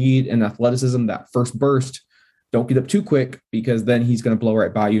his speed and athleticism, that first burst, don't get up too quick, because then he's going to blow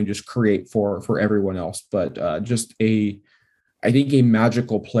right by you and just create for everyone else. But I think a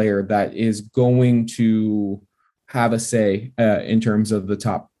magical player that is going to have a say in terms of the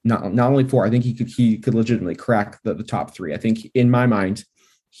top, not only 4. I think he could legitimately crack the top 3. I think in my mind,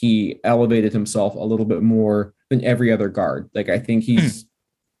 he elevated himself a little bit more than every other guard. Like, I think he's,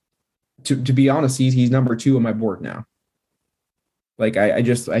 to be honest, he's number 2 on my board now. Like, I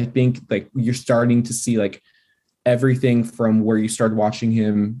think like you're starting to see like everything from where you started watching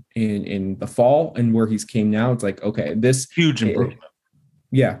him in the fall and where he's came now. It's like, okay, this huge improvement.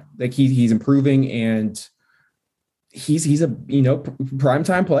 Yeah. Like he's improving, and he's a,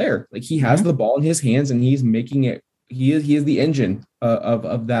 primetime player. Like, he has the ball in his hands and he's making it. He is the engine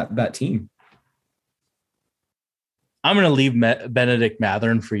of that team. I'm going to leave Bennedict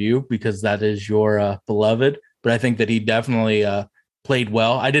Mathurin for you because that is your beloved, but I think that he definitely played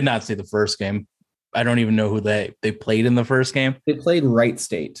well. I did not see the first game. I don't even know who they played in the first game. They played Wright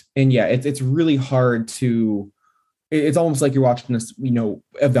State. And yeah, it's really hard to, it's almost like you're watching this,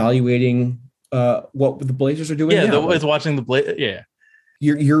 evaluating what the Blazers are doing. Yeah, it's watching the Blazers. Yeah.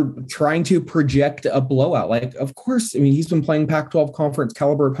 You're trying to project a blowout. Like, of course, I mean, he's been playing Pac-12 conference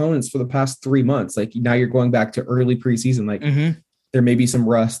caliber opponents for the past 3 months. Like, now you're going back to early preseason. Like, there may be some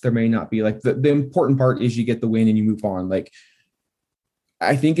rust. There may not be. Like, the important part is you get the win and you move on. Like,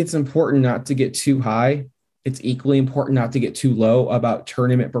 I think it's important not to get too high. It's equally important not to get too low about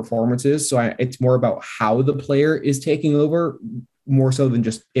tournament performances. So it's more about how the player is taking over, more so than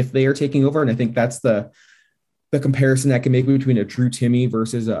just if they are taking over. And I think that's the comparison I can make between a Drew Timme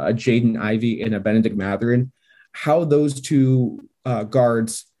versus a Jaden Ivey and a Bennedict Mathurin. How those two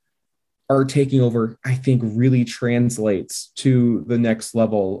guards are taking over, I think, really translates to the next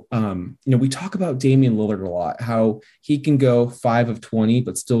level. We talk about Damian Lillard a lot, how he can go 5 of 20,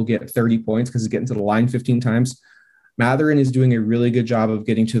 but still get 30 points because he's getting to the line 15 times. Mathurin is doing a really good job of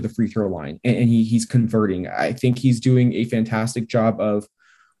getting to the free throw line, and he's converting. I think he's doing a fantastic job of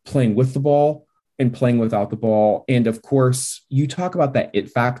playing with the ball and playing without the ball. And of course, you talk about that it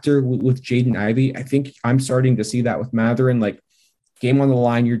factor with Jaden Ivey. I think I'm starting to see that with Mathurin. Like, game on the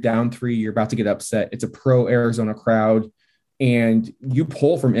line, you're down 3, you're about to get upset. It's a pro Arizona crowd, and you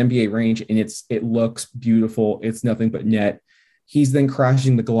pull from NBA range, and it looks beautiful. It's nothing but net. He's then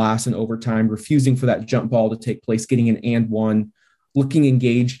crashing the glass in overtime, refusing for that jump ball to take place, getting an and one, looking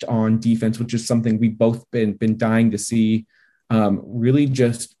engaged on defense, which is something we've both been dying to see. Really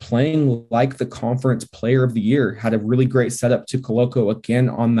just playing like the conference player of the year. Had a really great setup to Koloko again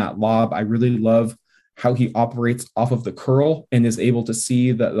on that lob. I really love how he operates off of the curl and is able to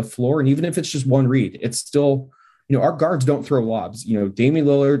see the floor. And even if it's just one read, it's still, our guards don't throw lobs. Damian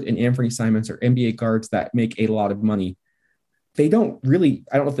Lillard and Anthony Simons are NBA guards that make a lot of money. They don't really,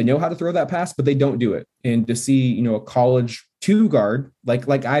 I don't know if they know how to throw that pass, but they don't do it. And to see, a college 2 guard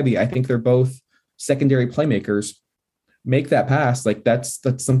like Ivy, I think they're both secondary playmakers, make that pass. Like, that's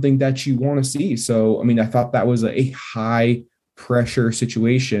something that you want to see. So, I mean, I thought that was a high pressure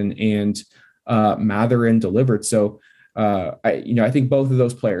situation, and Mathurin delivered. So I think both of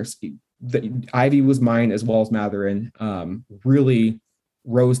those players, Ivy was mine as well as Mathurin, really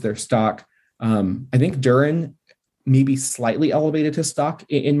rose their stock. I think Duren maybe slightly elevated his stock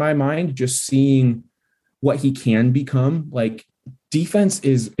in my mind, just seeing what he can become. Like, defense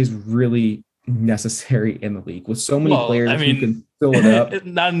is really necessary in the league with so many players who can fill it up.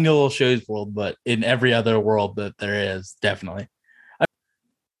 Not in the little shows world, but in every other world that there is, definitely.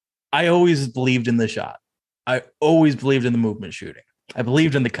 I always believed in the shot. I always believed in the movement shooting. I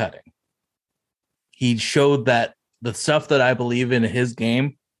believed in the cutting. He showed that the stuff that I believe in his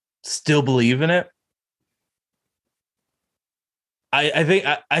game, still believe in it.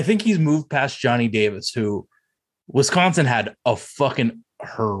 I think he's moved past Johnny Davis, who Wisconsin had a fucking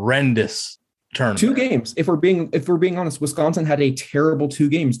horrendous tournament. 2 games. If we're being honest, Wisconsin had a terrible 2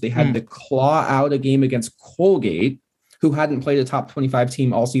 games. They had to claw out a game against Colgate, who hadn't played a top 25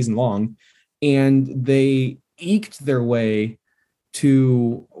 team all season long, and they eked their way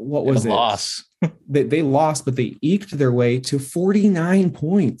to what was it? Loss. They lost, but they eked their way to 49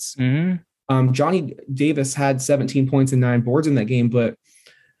 points. Johnny Davis had 17 points and 9 boards in that game, but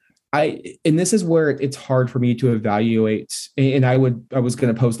And this is where it's hard for me to evaluate. And I was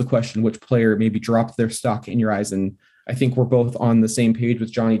going to pose the question, which player maybe dropped their stock in your eyes? And I think we're both on the same page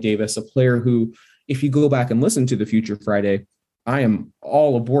with Johnny Davis, a player who, if you go back and listen to the Future Friday, I am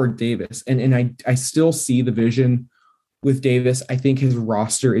all aboard Davis. And I still see the vision with Davis. I think his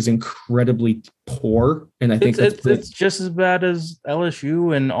roster is incredibly poor. And I think it's just as bad as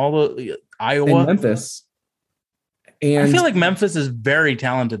LSU and all the Iowa and Memphis. And I feel like Memphis is very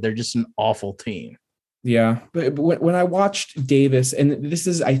talented. They're just an awful team. Yeah. But when I watched Davis, and this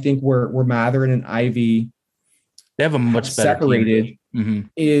is, I think, where Matherin and Ivy, they have a much better separated,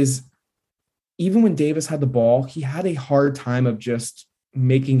 is even when Davis had the ball, he had a hard time of just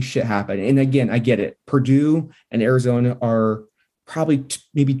making shit happen. And again, I get it. Purdue and Arizona are probably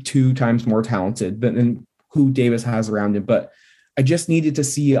maybe 2 times more talented than who Davis has around him. But I just needed to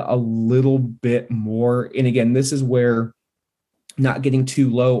see a little bit more. And again, this is where not getting too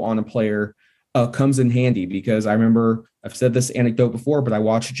low on a player comes in handy, because I remember I've said this anecdote before, but I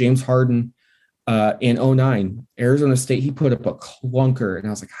watched James Harden in 2009, Arizona State. He put up a clunker, and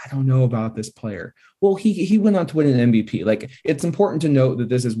I was like, I don't know about this player. Well, he went on to win an MVP. Like, it's important to note that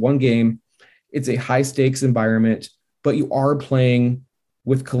this is one game. It's a high stakes environment, but you are playing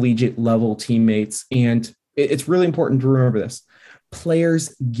with collegiate level teammates. And it's really important to remember this.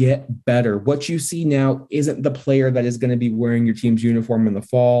 Players get better. What you see now isn't the player that is going to be wearing your team's uniform in the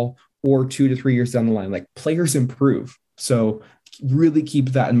fall or 2 to 3 years down the line. Like, players improve. So really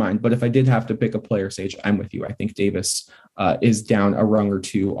keep that in mind. But if I did have to pick a player, Sage, I'm with you. I think Davis is down a rung or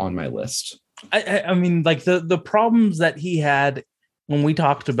 2 on my list. I mean, like the problems that he had when we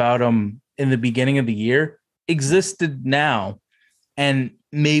talked about him in the beginning of the year existed now. And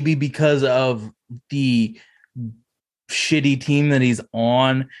maybe because of the shitty team that he's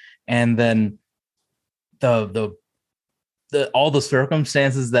on, and then the all the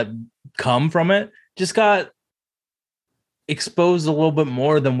circumstances that come from it just got exposed a little bit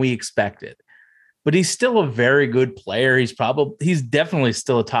more than we expected. But he's still a very good player. He's definitely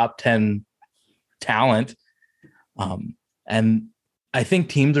still a top 10 talent. And I think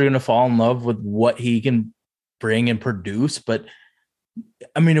teams are going to fall in love with what he can bring and produce. But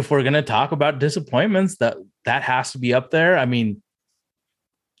I mean, if we're going to talk about disappointments, that has to be up there. I mean,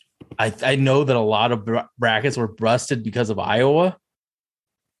 I know that a lot of brackets were busted because of Iowa.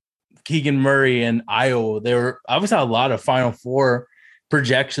 Keegan Murray and Iowa, they were obviously a lot of Final Four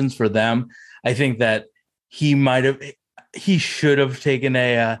projections for them. I think that he should have taken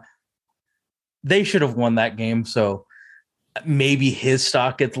they should have won that game. So maybe his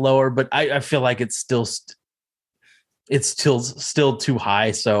stock gets lower, but I feel like it's still too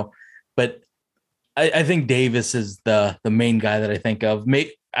high. So, but I think Davis is the main guy that I think of.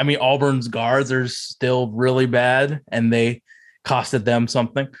 I mean, Auburn's guards are still really bad, and they costed them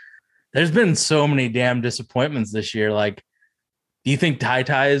something. There's been so many damn disappointments this year. Like, do you think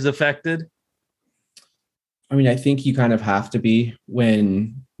Ty is affected? I mean, I think you kind of have to be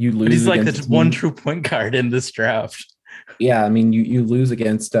when you lose. But he's like the one true point guard in this draft. Yeah, I mean, you lose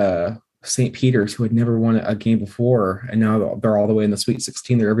against St. Peter's, who had never won a game before, and now they're all the way in the Sweet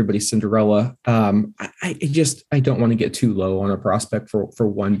 16. They're everybody's Cinderella. I don't want to get too low on a prospect for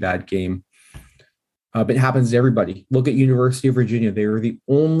one bad game. But it happens to everybody. Look at University of Virginia. They were the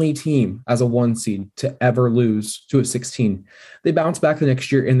only team as a 1 seed to ever lose to a 16. They bounced back the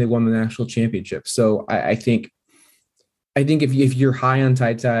next year and they won the national championship. So I think if you're high on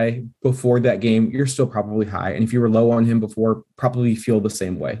Ty before that game, you're still probably high. And if you were low on him before, probably feel the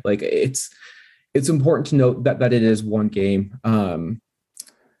same way. Like, it's important to note that it is one game.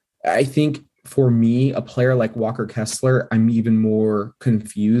 I think for me, a player like Walker Kessler, I'm even more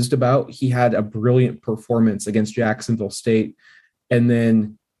confused about. He had a brilliant performance against Jacksonville State, and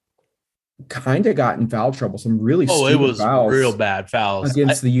then kind of got in foul trouble. Some really it was fouls, real bad fouls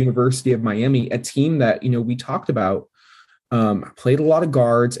against the University of Miami, a team that we talked about. Played a lot of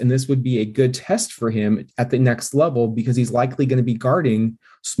guards, and this would be a good test for him at the next level because he's likely going to be guarding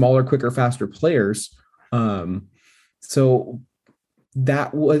smaller, quicker, faster players. So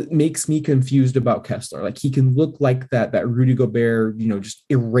that makes me confused about Kessler. Like, he can look like that Rudy Gobert, just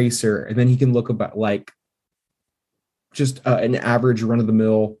eraser, and then he can look about like just an average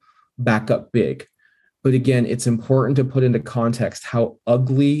run-of-the-mill backup big. But again, it's important to put into context how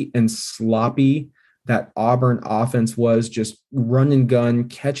ugly and sloppy that Auburn offense was. Just run and gun,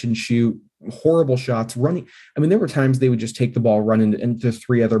 catch and shoot, horrible shots, running. I mean, there were times they would just take the ball, run into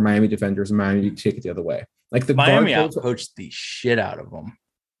 3 other Miami defenders, and Miami would take it the other way. Like, the Miami outcoached the shit out of them.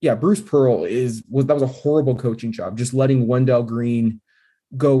 Yeah, Bruce Pearl was a horrible coaching job, just letting Wendell Green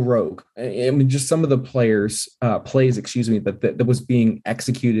go rogue. I mean, just some of the plays, excuse me, that was being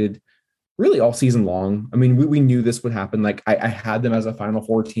executed really all season long. I mean, we knew this would happen. Like I had them as a Final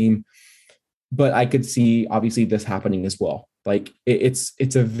Four team, but I could see obviously this happening as well. Like it's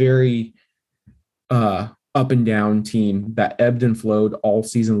a very up and down team that ebbed and flowed all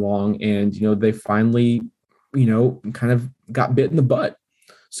season long, and they finally kind of got bit in the butt.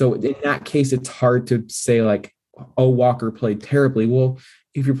 So in that case, it's hard to say like, oh, Walker played terribly. Well,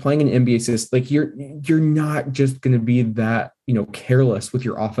 if you're playing an NBA system, like you're not just going to be that careless with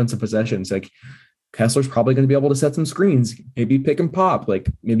your offensive possessions. Like Kessler's probably going to be able to set some screens, maybe pick and pop, like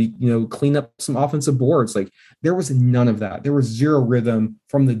maybe clean up some offensive boards. Like there was none of that. There was zero rhythm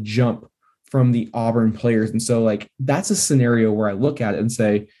from the jump from the Auburn players, and so like that's a scenario where I look at it and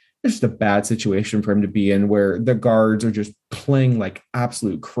say it's just a bad situation for him to be in, where the guards are just playing like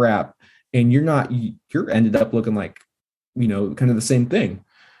absolute crap, and you're ended up looking like kind of the same thing.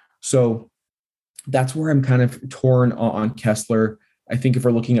 So that's where I'm kind of torn on Kessler. I think if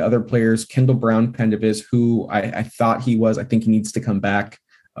we're looking at other players, Kendall Brown kind of is who I thought he was. I think he needs to come back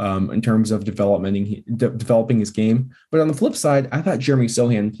in terms of developing his game. But on the flip side, I thought Jeremy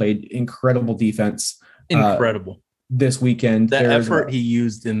Sohan played incredible defense. Incredible. This weekend. The effort he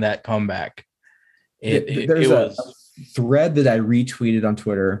used in that comeback. There's a thread that I retweeted on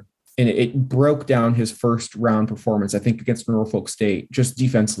Twitter, and it broke down his first round performance, I think, against Norfolk State, just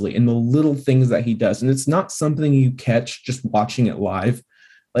defensively, and the little things that he does. And it's not something you catch just watching it live.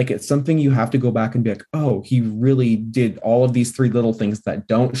 Like it's something you have to go back and be like, oh, he really did all of these three little things that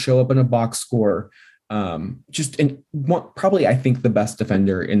don't show up in a box score. Probably, I think, the best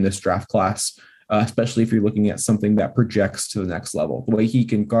defender in this draft class, especially if you're looking at something that projects to the next level. The way he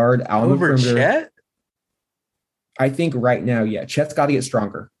can guard out on the perimeter. Chet? I think right now, yeah, Chet's got to get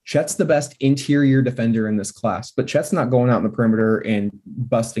stronger. Chet's the best interior defender in this class, but Chet's not going out in the perimeter and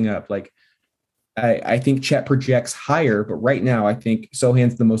busting up. Like I think Chet projects higher, but right now I think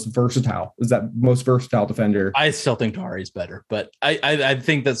Sohan's the most versatile. Is that most versatile defender? I still think Tari's better, but I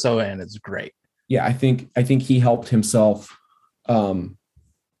think that Sohan is great. Yeah, I think he helped himself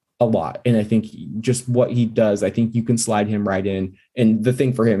a lot. And I think just what he does, I think you can slide him right in. And the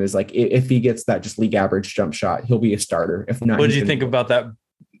thing for him is like, if he gets that just league average jump shot, he'll be a starter. If not, what did you think about that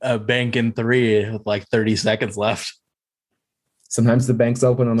bank in three with like 30 seconds left? Sometimes the bank's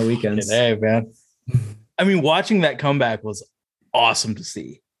open on the weekends. Hey, man. I mean, watching that comeback was awesome to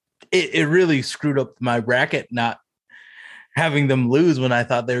see. It really screwed up my bracket, not having them lose when I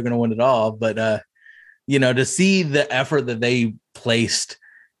thought they were going to win it all. But, to see the effort that they placed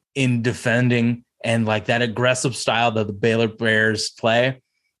in defending and like that aggressive style that the Baylor Bears play.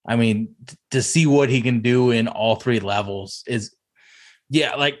 I mean, to see what he can do in all three levels is,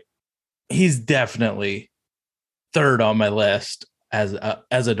 like he's definitely third on my list as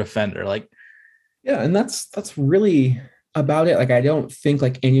a defender. Like, yeah. And that's really about it. Like, I don't think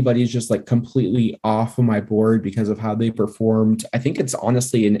like anybody's just like completely off of my board because of how they performed. I think it's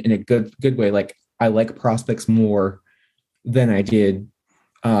honestly in a good way. Like I like prospects more than I did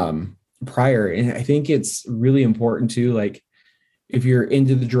prior. And I think it's really important to like, if you're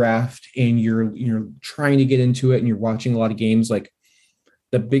into the draft and you're trying to get into it and you're watching a lot of games, like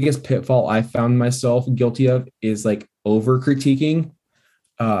the biggest pitfall I found myself guilty of is like over critiquing.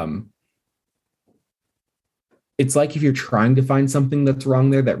 It's like if you're trying to find something that's wrong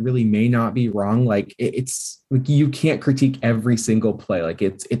there that really may not be wrong. Like it's like you can't critique every single play. Like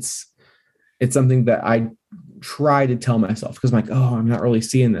it's something that I try to tell myself because I'm like, oh, I'm not really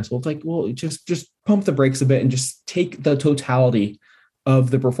seeing this. Well, it's like, well, just pump the brakes a bit and just take the totality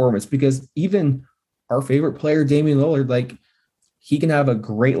of the performance, because even our favorite player, Damian Lillard, like he can have a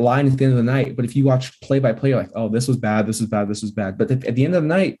great line at the end of the night, but if you watch play by play, you're like, oh, this was bad, this was bad, this was bad. But at the end of the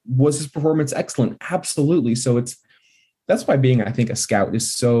night, was his performance excellent? Absolutely. So that's why being, I think, a scout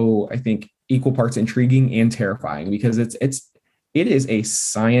is so, I think, equal parts intriguing and terrifying, because it is a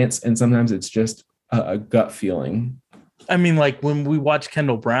science, and sometimes it's just a gut feeling. I mean, like when we watch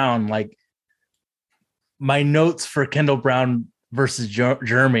Kendall Brown, like my notes for Kendall Brown versus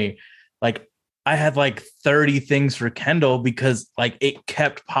Jeremy, like I had like 30 things for Kendall because like it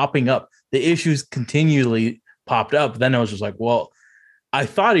kept popping up. The issues continually popped up. Then I was just like, well, I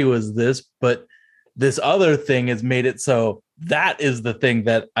thought he was this, but this other thing has made it so that is the thing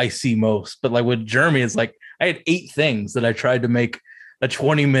that I see most. But like with Jeremy, it's like I had 8 things that I tried to make a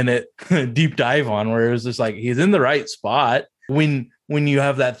 20-minute deep dive on, where it was just like, he's in the right spot. When you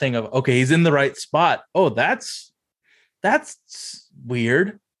have that thing of, okay, he's in the right spot. Oh, that's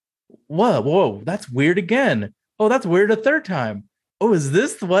weird. Whoa, that's weird again. Oh, that's weird a third time. Oh, is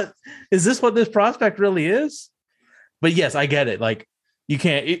this what this prospect really is? But yes, I get it. Like you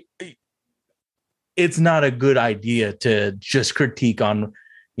can't. It's not a good idea to just critique on,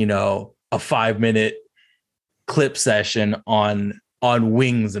 a 5-minute clip session on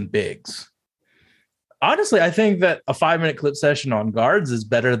wings and bigs. Honestly, I think that a 5-minute clip session on guards is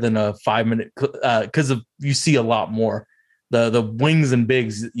better than a 5-minute because you see a lot more. The wings and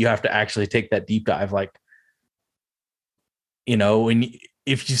bigs, you have to actually take that deep dive. Like,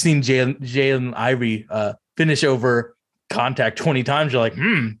 if you've seen Jalen Ivey finish over contact 20 times, you're like,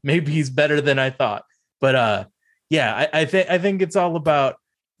 maybe he's better than I thought. But I think it's all about,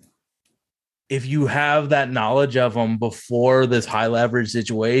 if you have that knowledge of them before this high leverage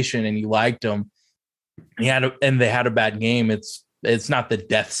situation and you liked them, and they had a bad game, it's not the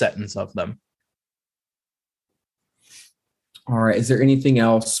death sentence of them. All right. Is there anything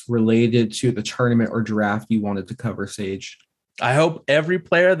else related to the tournament or draft you wanted to cover, Sage? I hope every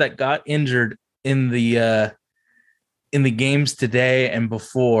player that got injured in the games today and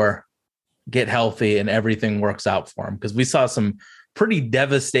before get healthy and everything works out for them, because we saw some pretty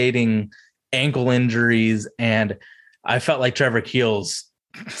devastating ankle injuries, and I felt like Trevor Keels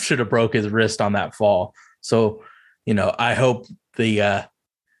should have broke his wrist on that fall. So, I hope the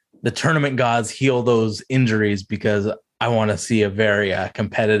tournament gods heal those injuries, because I want to see a very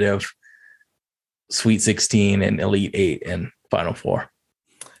competitive Sweet 16 and Elite 8 and Final Four.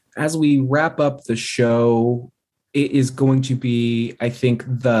 As we wrap up the show, it is going to be, I think,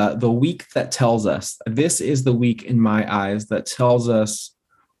 the week that tells us. This is the week in my eyes that tells us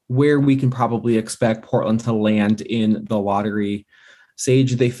where we can probably expect Portland to land in the lottery.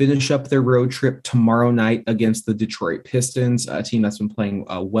 Sage, they finish up their road trip tomorrow night against the Detroit Pistons, a team that's been playing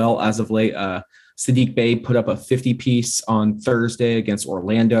well as of late. Saddiq Bey put up a 50-piece on Thursday against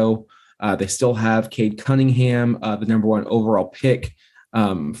Orlando. They still have Cade Cunningham, the number 1 overall pick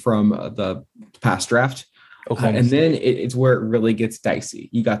from the past draft. And then it's where it really gets dicey.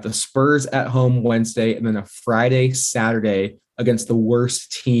 You got the Spurs at home Wednesday, and then a Friday, Saturday against the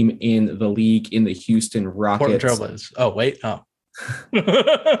worst team in the league in the Houston Rockets. Portland Trailblazers. Oh, wait. Oh.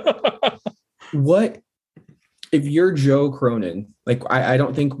 What if you're Joe Cronin? Like, I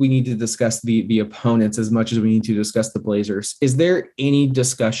don't think we need to discuss the opponents as much as we need to discuss the Blazers. Is there any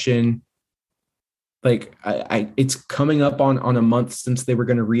discussion? Like, it's coming up on a month since they were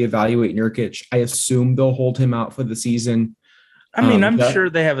going to reevaluate Nurkic. I assume they'll hold him out for the season. I mean, I'm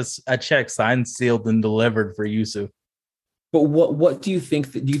sure they have a check signed, sealed, and delivered for Yusuf. But what do you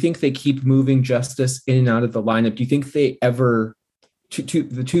think? Do you think they keep moving Justice in and out of the lineup? Do you think they ever?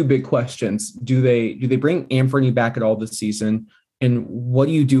 The two big questions: do they bring Anthony back at all this season? And what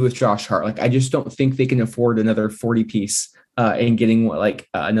do you do with Josh Hart? Like, I just don't think they can afford another 40-piece and getting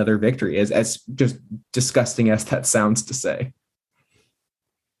another victory. As just disgusting as that sounds to say.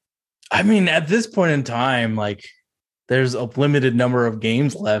 I mean, at this point in time, like, there's a limited number of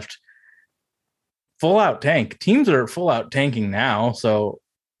games left. Full out tank. Teams are full out tanking now. So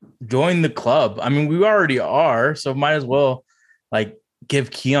join the club. I mean, we already are. So might as well give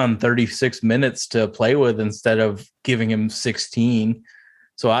Keon 36 minutes to play with instead of giving him 16.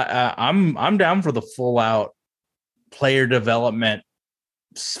 So I'm down for the full out player development,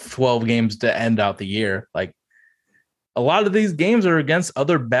 12 games to end out the year. Like, a lot of these games are against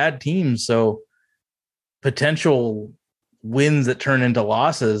other bad teams. So potential wins that turn into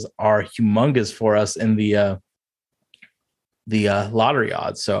losses are humongous for us in the lottery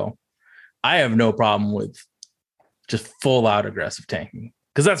odds. So I have no problem with just full out aggressive tanking,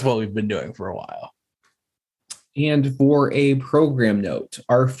 because that's what we've been doing for a while. And for a program note,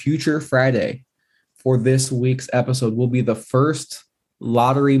 our future Friday for this week's episode will be the first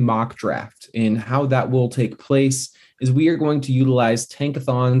lottery mock draft. And how that will take place is we are going to utilize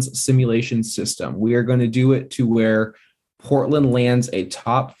Tankathon's simulation system. We are going to do it to where Portland lands a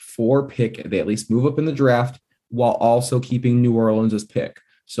top 4 pick. They at least move up in the draft while also keeping New Orleans' pick.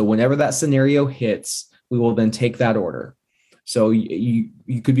 So whenever that scenario hits, we will then take that order. So you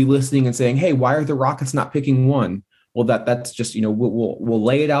could be listening and saying, hey, why are the Rockets not picking 1? Well, that's just, we'll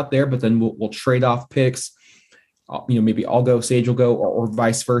lay it out there, but then we'll trade off picks. Maybe I'll go, Sage will go, or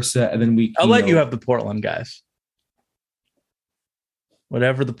vice versa. And then I'll let you have the Portland guys.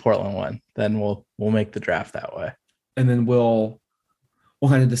 Whatever the Portland one, then we'll make the draft that way. And then we'll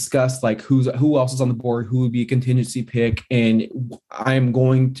kind of discuss who else is on the board, who would be a contingency pick. And I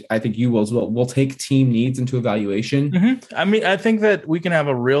think you will as well. We'll take team needs into evaluation. Mm-hmm. I mean, I think that we can have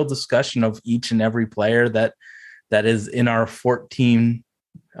a real discussion of each and every player that is in our 14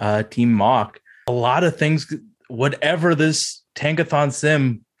 team mock. A lot of things, whatever this Tankathon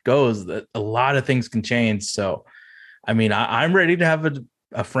sim goes, that a lot of things can change. So, I mean, I'm ready to have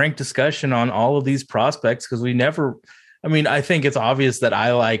a frank discussion on all of these prospects, because we never I mean, I think it's obvious that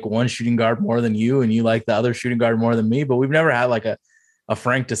I like one shooting guard more than you, and you like the other shooting guard more than me. But we've never had like a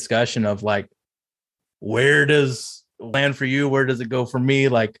frank discussion of like, where does it land for you? Where does it go for me?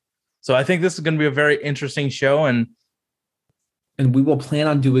 Like, so I think this is going to be a very interesting show, and we will plan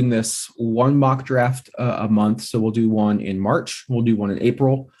on doing this one mock draft a month. So we'll do one in March. We'll do one in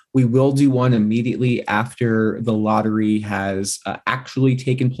April. We will do one immediately after the lottery has actually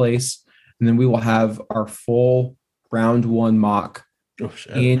taken place. And then we will have our full round one mock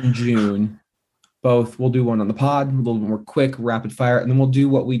in June. Both. We'll do one on the pod, a little more quick, rapid fire. And then we'll do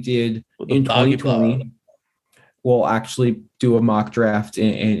what we did in 2020. We'll actually do a mock draft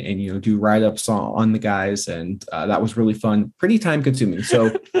and do write-ups on the guys, and that was really fun, pretty time consuming. So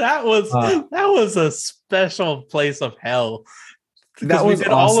that was a special place of hell. That was we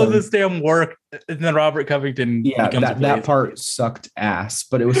did awesome. All of this damn work, and then Robert Covington. Yeah, that part sucked ass,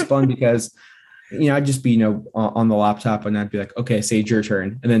 but it was fun because I'd just be on the laptop and I'd be like, okay, Sage, your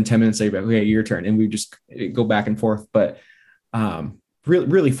turn, and then 10 minutes later, okay, your turn, and we just go back and forth. But really,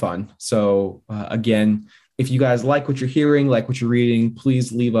 really fun. So again, if you guys like what you're hearing, like what you're reading,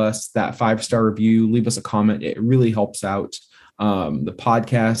 please leave us that 5-star review. Leave us a comment. It really helps out the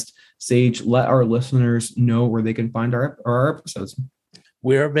podcast. Sage, let our listeners know where they can find our episodes.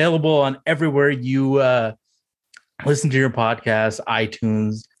 We're available on everywhere you listen to your podcast: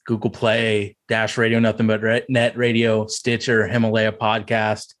 iTunes, Google Play, Dash Radio, Nothing But Net Radio, Stitcher, Himalaya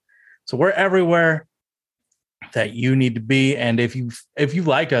Podcast. So we're everywhere that you need to be. And if you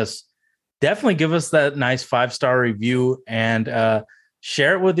like us, definitely give us that nice 5-star review and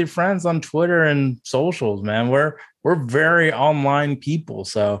share it with your friends on Twitter and socials, man. We're very online people.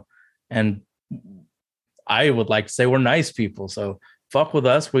 So, and I would like to say we're nice people. So fuck with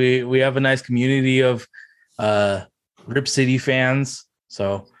us. We have a nice community of Rip City fans.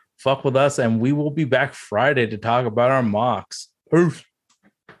 So fuck with us, and we will be back Friday to talk about our mocks. Peace.